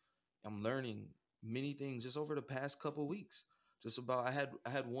thing. I'm learning many things just over the past couple weeks. Just about I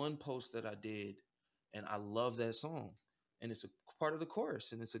had one post that I did, and I love that song. And it's a part of the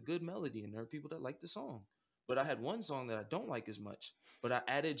chorus, and it's a good melody, and there are people that like the song. But I had one song that I don't like as much, but I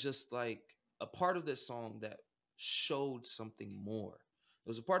added just like a part of this song that showed something more. It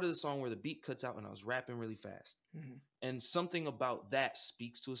was a part of the song where the beat cuts out and I was rapping really fast. Hmm. And something about that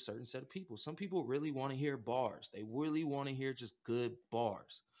speaks to a certain set of people. Some people really want to hear bars. They really want to hear just good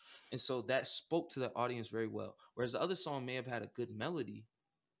bars. And so that spoke to the audience very well. Whereas the other song may have had a good melody,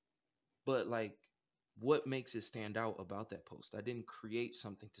 but like what makes it stand out about that post? I didn't create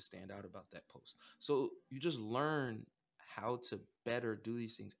something to stand out about that post. So you just learn how to better do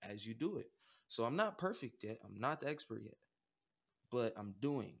these things as you do it. So I'm not perfect yet. I'm not the expert yet, but I'm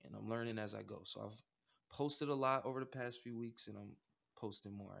doing and I'm learning as I go. So I've posted a lot over the past few weeks and I'm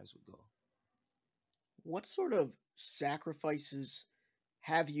posting more as we go. What sort of sacrifices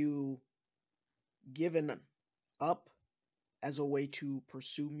have you given up as a way to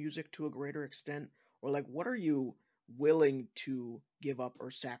pursue music to a greater extent? Or, like, what are you willing to give up or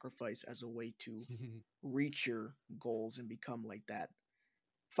sacrifice as a way to reach your goals and become like that?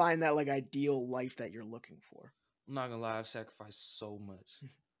 Find that, like, ideal life that you're looking for. I'm not gonna lie, I've sacrificed so much.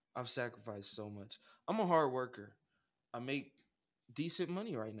 I've sacrificed so much. I'm a hard worker. I make decent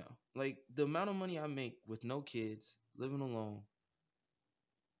money right now. Like the amount of money I make with no kids, living alone,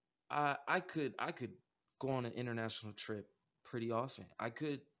 I could go on an international trip pretty often. I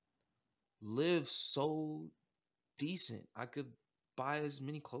could live so decent. I could buy as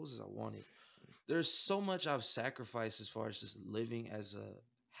many clothes as I wanted. There's so much I've sacrificed as far as just living as a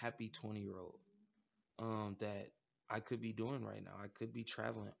happy 20-year old that I could be doing right now. I could be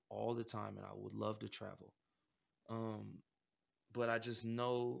traveling all the time and I would love to travel. Um, but I just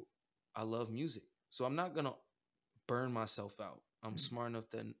know I love music. So I'm not going to burn myself out. I'm Mhm. smart enough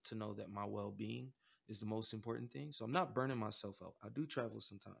to know that my well being is the most important thing. So I'm not burning myself out. I do travel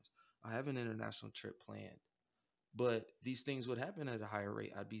sometimes. I have an international trip planned, but these things would happen at a higher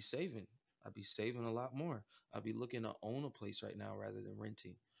rate. I'd be saving. I'd be saving a lot more. I'd be looking to own a place right now rather than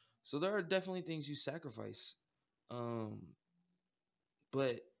renting. So there are definitely things you sacrifice. Um,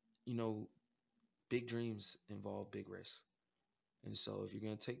 but you know, big dreams involve big risks. And so if you're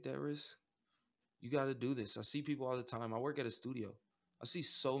gonna take that risk, you gotta do this. I see people all the time. I work at a studio. I see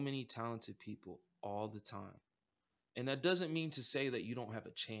so many talented people all the time. And that doesn't mean to say that you don't have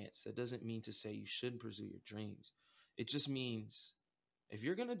a chance. That doesn't mean to say you shouldn't pursue your dreams. It just means if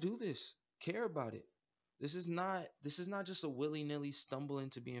you're gonna do this, care about it. This is not just a willy-nilly stumble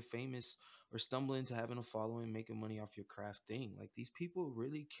into being famous or stumble into having a following, making money off your craft thing. Like these people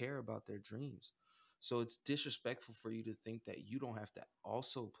really care about their dreams. So it's disrespectful for you to think that you don't have to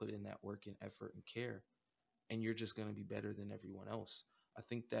also put in that work and effort and care and you're just gonna be better than everyone else. I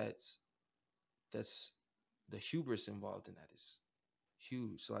think that's the hubris involved in that is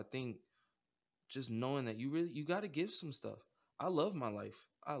huge. So I think just knowing that you got to give some stuff. I love my life.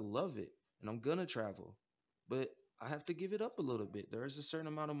 I love it, and I'm gonna travel, but I have to give it up a little bit. There is a certain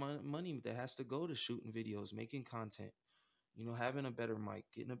amount of money that has to go to shooting videos, making content. Having a better mic,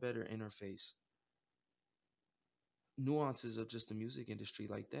 getting a better interface, nuances of just the music industry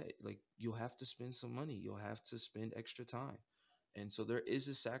like that. Like you'll have to spend some money. You'll have to spend extra time. And so there is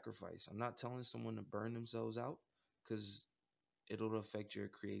a sacrifice. I'm not telling someone to burn themselves out because it'll affect your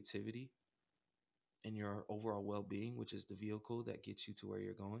creativity and your overall well-being, which is the vehicle that gets you to where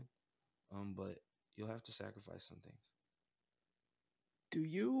you're going. But you'll have to sacrifice some things. Do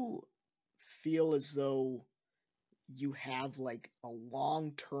you feel as though you have like a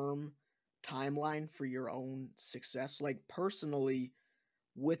long term timeline for your own success? Like, personally,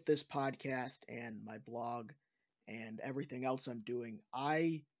 with this podcast and my blog and everything else I'm doing,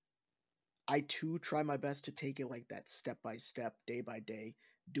 I too try my best to take it like that, step by step, day by day,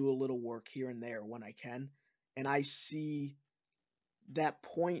 do a little work here and there when I can. And I see that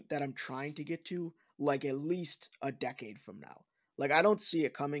point that I'm trying to get to like at least a decade from now. Like, I don't see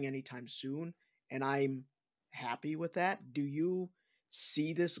it coming anytime soon, and I'm happy with that. Do you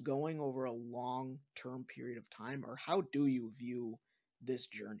see this going over a long-term period of time, or how do you view this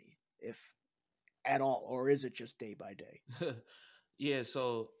journey, if at all, or is it just day by day? Yeah,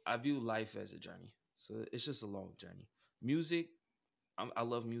 so I view life as a journey. So it's just a long journey. Music, I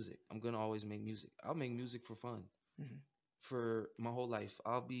love music. I'm gonna always make music. I'll make music for fun Mhm. for my whole life.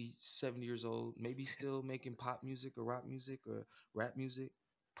 I'll be 70 years old, maybe still making pop music or rock music or rap music.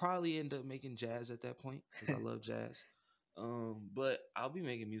 Probably end up making jazz at that point because I love jazz. But I'll be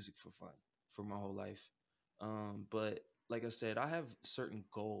making music for fun for my whole life. But like I said, I have certain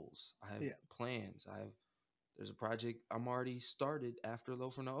goals. I have Yeah. plans. There's a project I'm already started after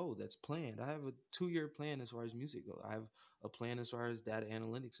Low from the O that's planned. I have a 2-year plan as far as music goes. I have a plan as far as data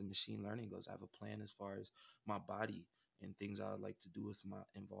analytics and machine learning goes. I have a plan as far as my body and things I would like to do with my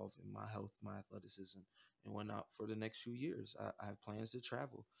involved in my health, my athleticism, and whatnot for the next few years. I have plans to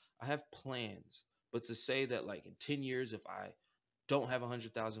travel. I have plans, but to say that like in 10 years, if I don't have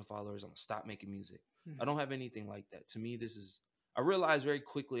 100,000 followers, I'm gonna stop making music. I Mhm. don't have anything like that. To me, this is. I realized very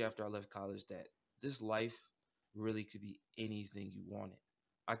quickly after I left college that this life really could be anything you wanted.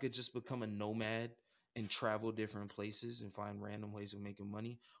 I could just become a nomad and travel different places and find random ways of making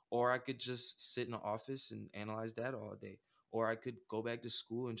money, or I could just sit in an office and analyze data all day, or I could go back to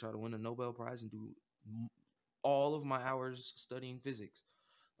school and try to win a Nobel Prize and do all of my hours studying physics.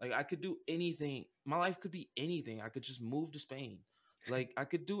 Like I could do anything. My life could be anything. I could just move to Spain. Like I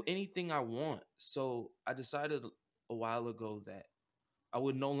could do anything I want. So I decided a while ago that I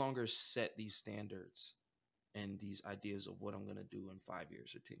would no longer set these standards and these ideas of what I'm going to do in 5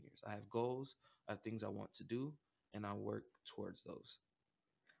 years or 10 years. I have goals, I have things I want to do, and I work towards those.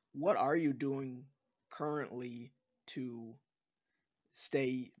 What are you doing currently to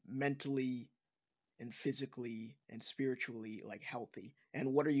stay mentally and physically and spiritually like healthy?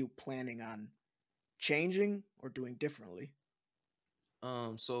 And what are you planning on changing or doing differently?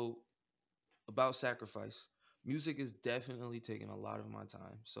 So about sacrifice, music is definitely taking a lot of my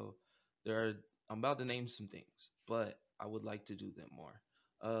time. So there are, I'm about to name some things, but I would like to do them more.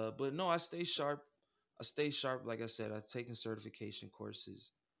 But no, I stay sharp. I stay sharp. Like I said, I've taken certification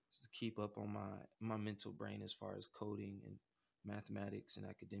courses. just to keep up on my mental brain as far as coding and mathematics and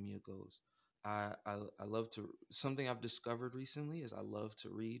academia goes. I love to something I've discovered recently is I love to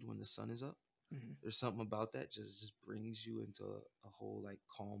read when the sun is up. Hmm. There's something about that just brings you into a whole like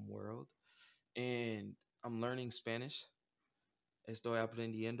calm world. And I'm learning Spanish. Estoy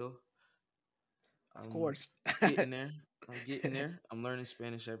aprendiendo. Of I'm course. getting there. I'm getting there. I'm learning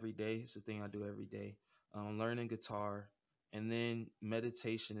Spanish every day. It's a thing I do every day. I'm learning guitar, and then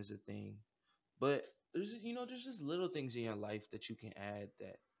meditation is a thing. But there's just little things in your life that you can add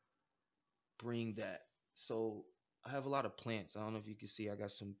that bring that. So I have a lot of plants. I don't know if you can see. I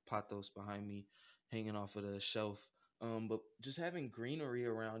got some pothos behind me, hanging off of the shelf. But just having greenery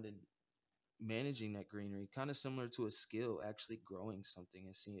around and managing that greenery, kind of similar to a skill, actually growing something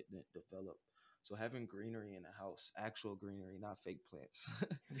and seeing it develop. So having greenery in the house, actual greenery, not fake plants,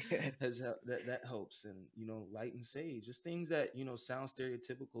 Good. that helps. And light and sage, just things that sound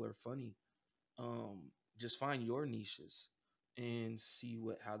stereotypical or funny. Just find your niches and see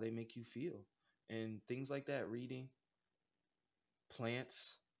how they make you feel, and things like that. Reading,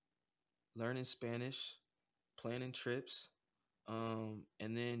 plants, learning Spanish, planning trips, and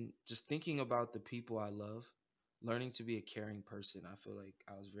then just thinking about the people I love, learning to be a caring person. I feel like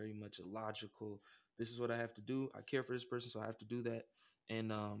I was very much a logical. This is what I have to do. I care for this person, so I have to do that.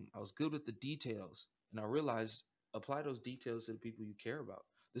 And I was good with the details, and I realized apply those details to the people you care about.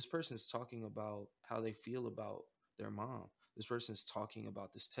 This person is talking about how they feel about their mom. This person is talking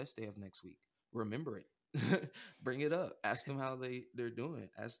about this test they have next week. Remember it. Bring it up. Ask them how they're doing.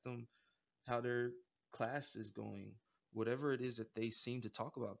 Ask them how their class is going, whatever it is that they seem to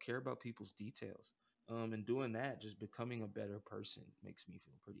talk about. Care about people's details. And doing that, just becoming a better person makes me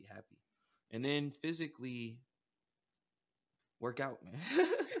feel pretty happy. And then physically work out,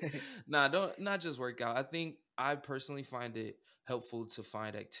 man. Nah, don't not just work out. I think I personally find it helpful to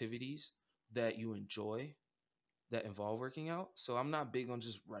find activities that you enjoy that involve working out. So I'm not big on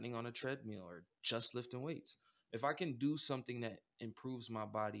just running on a treadmill or just lifting weights. If I can do something that improves my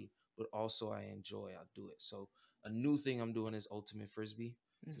body, but also I enjoy, I'll do it. So a new thing I'm doing is ultimate frisbee.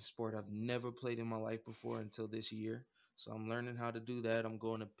 It's a sport I've never played in my life before until this year. So I'm learning how to do that. I'm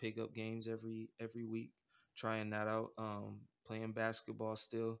going to pick up games every week, trying that out. Playing basketball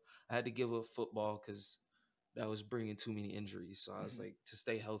still. I had to give up football because that was bringing too many injuries. So I was Mhm. like, to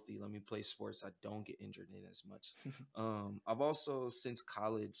stay healthy, let me play sports I don't get injured in as much. I've also since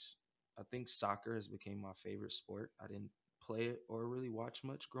college, I think soccer has become my favorite sport. I didn't play it or really watch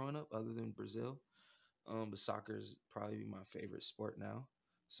much growing up, other than Brazil. But soccer is probably my favorite sport now.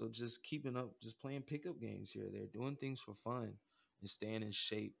 So just keeping up, just playing pickup games here. They're doing things for fun and staying in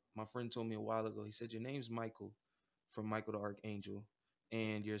shape. My friend told me a while ago. He said your name's Michael, from Michael the Archangel,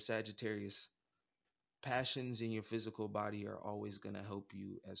 and you're a Sagittarius. Passions in your physical body are always going to help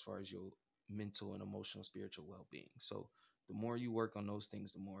you as far as your mental and emotional spiritual well-being. So the more you work on those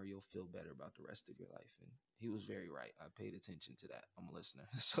things, the more you'll feel better about the rest of your life. And he was very right. I paid attention to that. I'm a listener.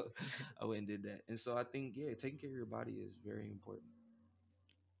 So I went and did that. And so I think, yeah, taking care of your body is very important.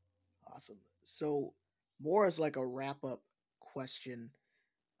 Awesome. So, more as like a wrap up question,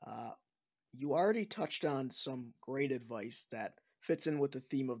 uh, you already touched on some great advice that fits in with the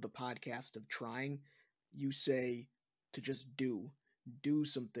theme of the podcast of trying. You say to just do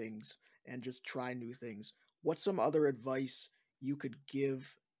some things and just try new things. What's some other advice you could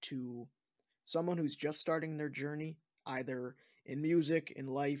give to someone who's just starting their journey, either in music, in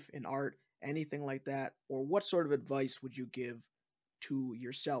life, in art, anything like that? Or what sort of advice would you give to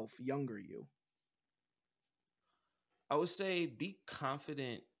yourself, younger you? I would say be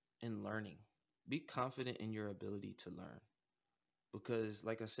confident in learning, be confident in your ability to learn. Because,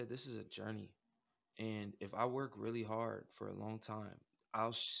 like I said, this is a journey. And if I work really hard for a long time,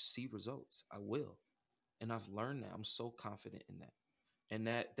 I'll see results. I will. And I've learned that. I'm so confident in that. And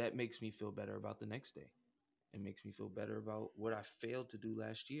that makes me feel better about the next day. It makes me feel better about what I failed to do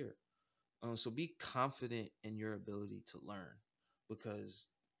last year. So be confident in your ability to learn, because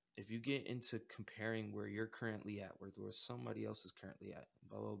if you get into comparing where you're currently at, where somebody else is currently at,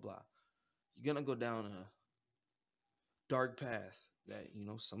 blah blah blah, you're gonna go down a dark path. That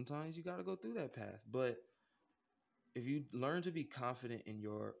sometimes you got to go through that path. But if you learn to be confident in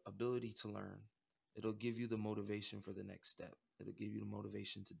your ability to learn, it'll give you the motivation for the next step. It'll give you the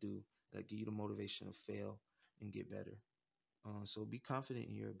motivation to do. It'll give you the motivation to fail and get better. So be confident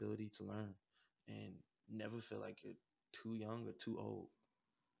in your ability to learn, and never feel like you're too young or too old,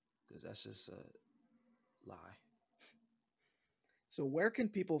 because that's just a lie. So where can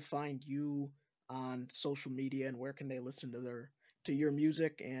people find you on social media, and where can they listen to your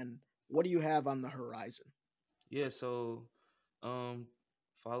music, and what do you have on the horizon? Yeah. So, um,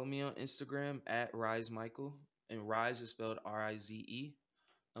 Follow me on Instagram at Rize Michael, and Rize is spelled Rize.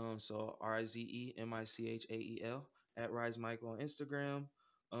 So Rizemichael at Rise Michael on Instagram.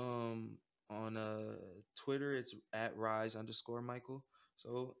 On Twitter, it's at Rise underscore Michael.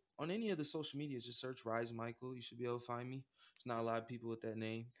 So on any of the social medias, just search Rise Michael. You should be able to find me. There's not a lot of people with that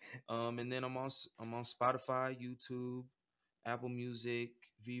name. And then I'm on Spotify, YouTube, Apple Music,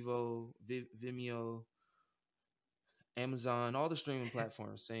 Vimeo, Amazon, all the streaming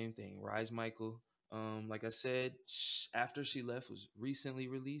platforms, same thing. Rise Michael. Like I said, After She Left was recently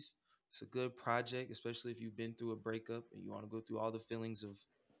released. It's a good project, especially if you've been through a breakup and you want to go through all the feelings of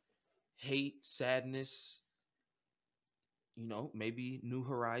hate, sadness, maybe new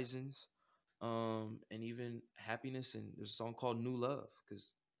horizons, and even happiness. And there's a song called New Love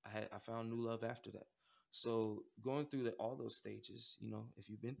because I found new love after that. So going through all those stages, if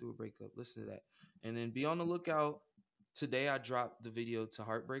you've been through a breakup, listen to that, and then be on the lookout. Today I dropped the video to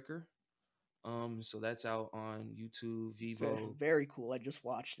Heartbreaker. So that's out on YouTube, Vivo. Very cool. I just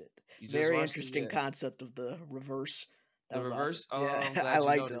watched it. You just Very watched it, interesting yeah. concept of the reverse. That The was awesome. reverse. Oh, Yeah, I'm I glad you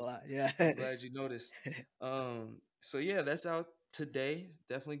liked it a noticed. lot. Yeah. I'm glad you noticed. So yeah, that's out today.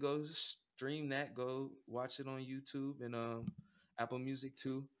 Definitely go stream that. Go watch it on YouTube and Apple Music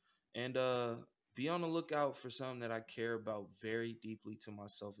too. And be on the lookout for something that I care about very deeply to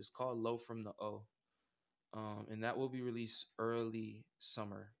myself. It's called Low from the O. And that will be released early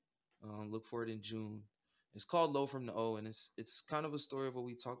summer. Look for it in June. It's called Low from the O, and it's kind of a story of what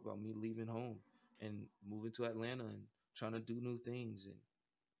we talked about: me leaving home and moving to Atlanta and trying to do new things,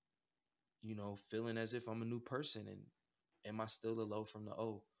 and feeling as if I'm a new person. And am I still the Low from the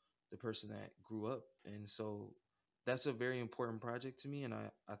O, the person that grew up? And so that's a very important project to me, and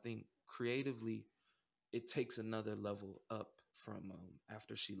I think creatively it takes another level up from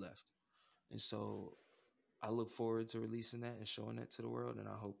After She Left. And so I look forward to releasing that and showing that to the world, and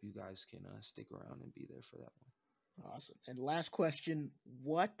I hope you guys can stick around and be there for that Awesome. And last question: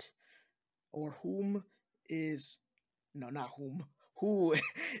 what or whom is no, not whom. Who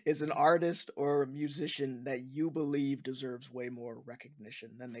is an one. artist or a musician that you believe deserves way more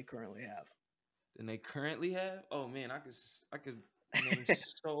recognition than they currently have? Than they currently have. Oh man, I could name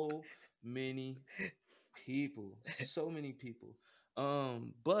so many people, so many people.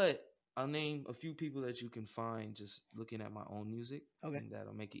 But I'll name a few people that you can find just looking at my own music, Okay. and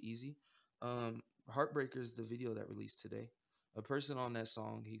that'll make it easy. Heartbreaker is the video that released today. A person on that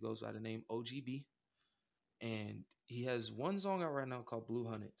song, he goes by the name OGB, and he has one song out right now called Blue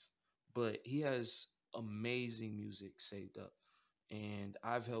Hunnets, but he has amazing music saved up, and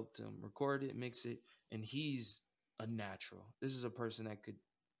I've helped him record it, mix it, and he's a natural. This is a person that could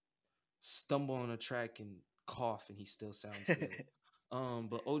stumble on a track and cough and he still sounds good.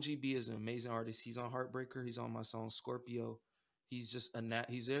 But OGB is an amazing artist. He's on Heartbreaker. He's on my song Scorpio. He's just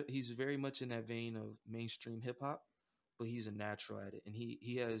he's very much in that vein of mainstream hip hop, but he's a natural at it, and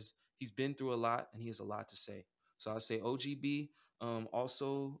he's been through a lot and he has a lot to say. So I say OGB.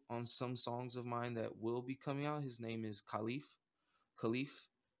 Also on some songs of mine that will be coming out, his name is Khalif,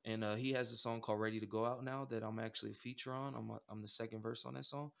 and he has a song called "Ready to Go" out now that I'm actually a feature on. I'm the second verse on that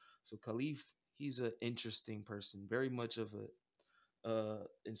song. So Khalif, he's an interesting person, very much of a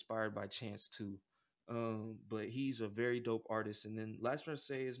inspired by Chance too. But he's a very dope artist. And then last one to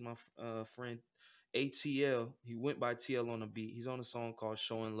say is my friend ATL. He went by TL on a beat. He's on a song called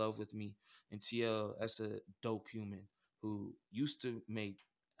 "Showing Love with Me." And TL, that's a dope human who used to make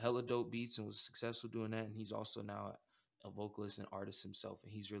hella dope beats and was successful doing that. And he's also now a vocalist and artist himself,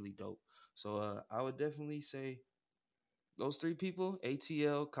 and he's really dope. So I would definitely say those three people: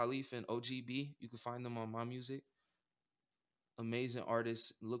 ATL, Khalif, and OGB. You can find them on my music. Amazing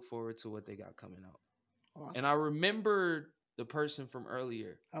artists. Look forward to what they got coming out. And Awesome. I remembered the person from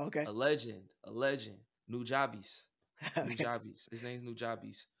earlier, Oh, okay. a legend, Nujabes. Okay. Nujabes. His name's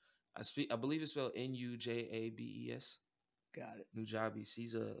Nujabes. I believe it's spelled Nujabes. Got it. Nujabes.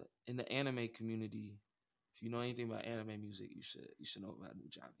 He's in the anime community. If you know anything about anime music, you should know about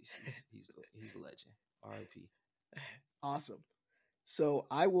Nujabes. He's a legend. R.I.P. Awesome. So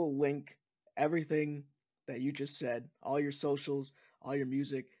I will link everything that you just said, all your socials, all your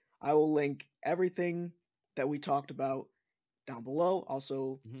music. I will link everything that we talked about down below,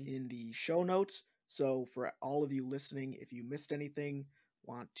 also Mm-hmm. in the show notes. So for all of you listening, if you missed anything,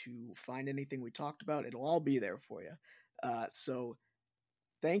 want to find anything we talked about, it'll all be there for you. So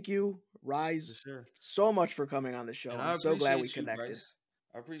thank you, For Rise, sure. so much for coming on the show. And I'm I so glad we appreciate you, connected. Bryce.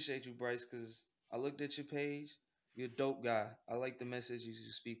 I appreciate you, Bryce, because I looked at your page. You're a dope guy. I like the message you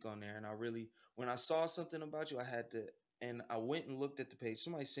speak on there. And when I saw something about you, I had to, and I went and looked at the page.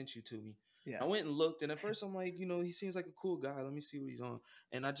 Somebody sent you to me. Yeah. I went and looked, and at first I'm like, he seems like a cool guy. Let me see what he's on.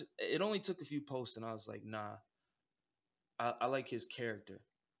 And it only took a few posts, and I was like, nah, I like his character,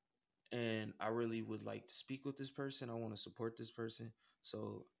 and I really would like to speak with this person. I want to support this person.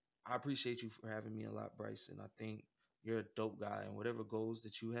 So I appreciate you for having me a lot, Bryce. And I think you're a dope guy, and whatever goals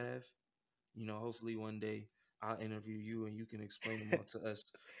that you have, hopefully one day I'll interview you and you can explain them all to us,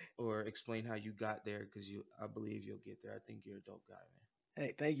 or explain how you got there, because I believe you'll get there. I think you're a dope guy,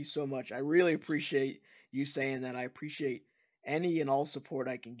 Hey, thank you so much. I really appreciate you saying that. I appreciate any and all support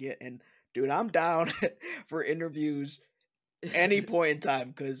I can get. And dude, I'm down for interviews any man. point in time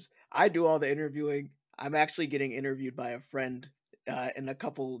because I do all the interviewing. I'm actually getting interviewed by a friend in a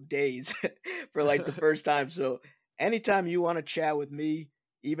couple days for like the first time. So anytime you want to chat with me,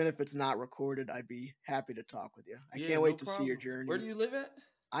 even if it's not recorded, I'd be happy to talk with you. I Yeah, can't no wait to see your problem. Where do journey. you live at?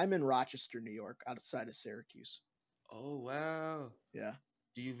 I'm in Rochester, New York, outside of Syracuse. Oh, wow. Yeah.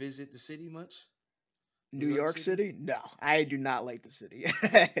 Do you visit the city much? New New York York City? City? No, I do not like the city.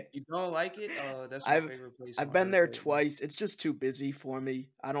 You don't like it? That's my I've favorite place I've on been earth there right now. twice. It's just too busy for me.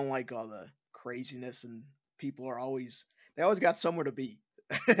 I don't like all the craziness and people are always they always got somewhere to be.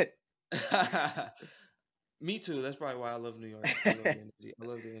 Me too. That's probably why I love New York. I love the energy. I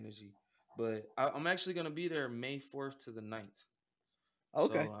love the energy. But I'm actually gonna be there May 4th to the 9th.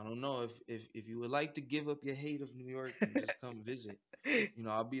 Okay. So I don't know if you would like to give up your hate of New York and just come visit.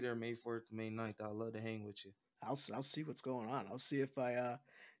 I'll be there May 4th to May 9th. I'd love to hang with you. I'll see what's going on. I'll see if I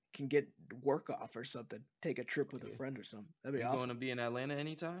can get work off or something. Take a trip with a Okay. friend or something. That'd be You going awesome. to be in Atlanta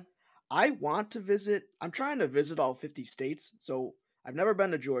anytime? I want to visit. I'm trying to visit all 50 states. So I've never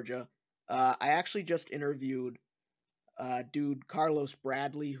been to Georgia. I actually just interviewed dude Carlos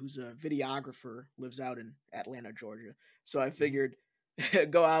Bradley, who's a videographer, lives out in Atlanta, Georgia. So I Hmm. figured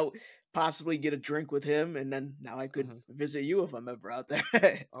go out, possibly get a drink with him, and then now I could Uh-huh. visit you if I'm ever out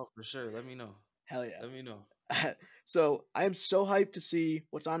there. Oh, for sure. Let me know. Hell Let me know. yeah. So I am so hyped to see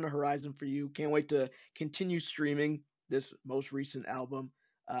what's on the horizon for you. Can't wait to continue streaming this most recent album.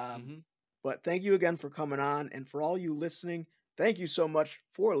 Um, Hmm. but thank you again for coming on. And for all you listening, thank you so much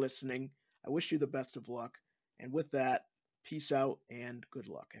for listening. I wish you the best of luck. And with that, peace out and good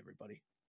luck, everybody.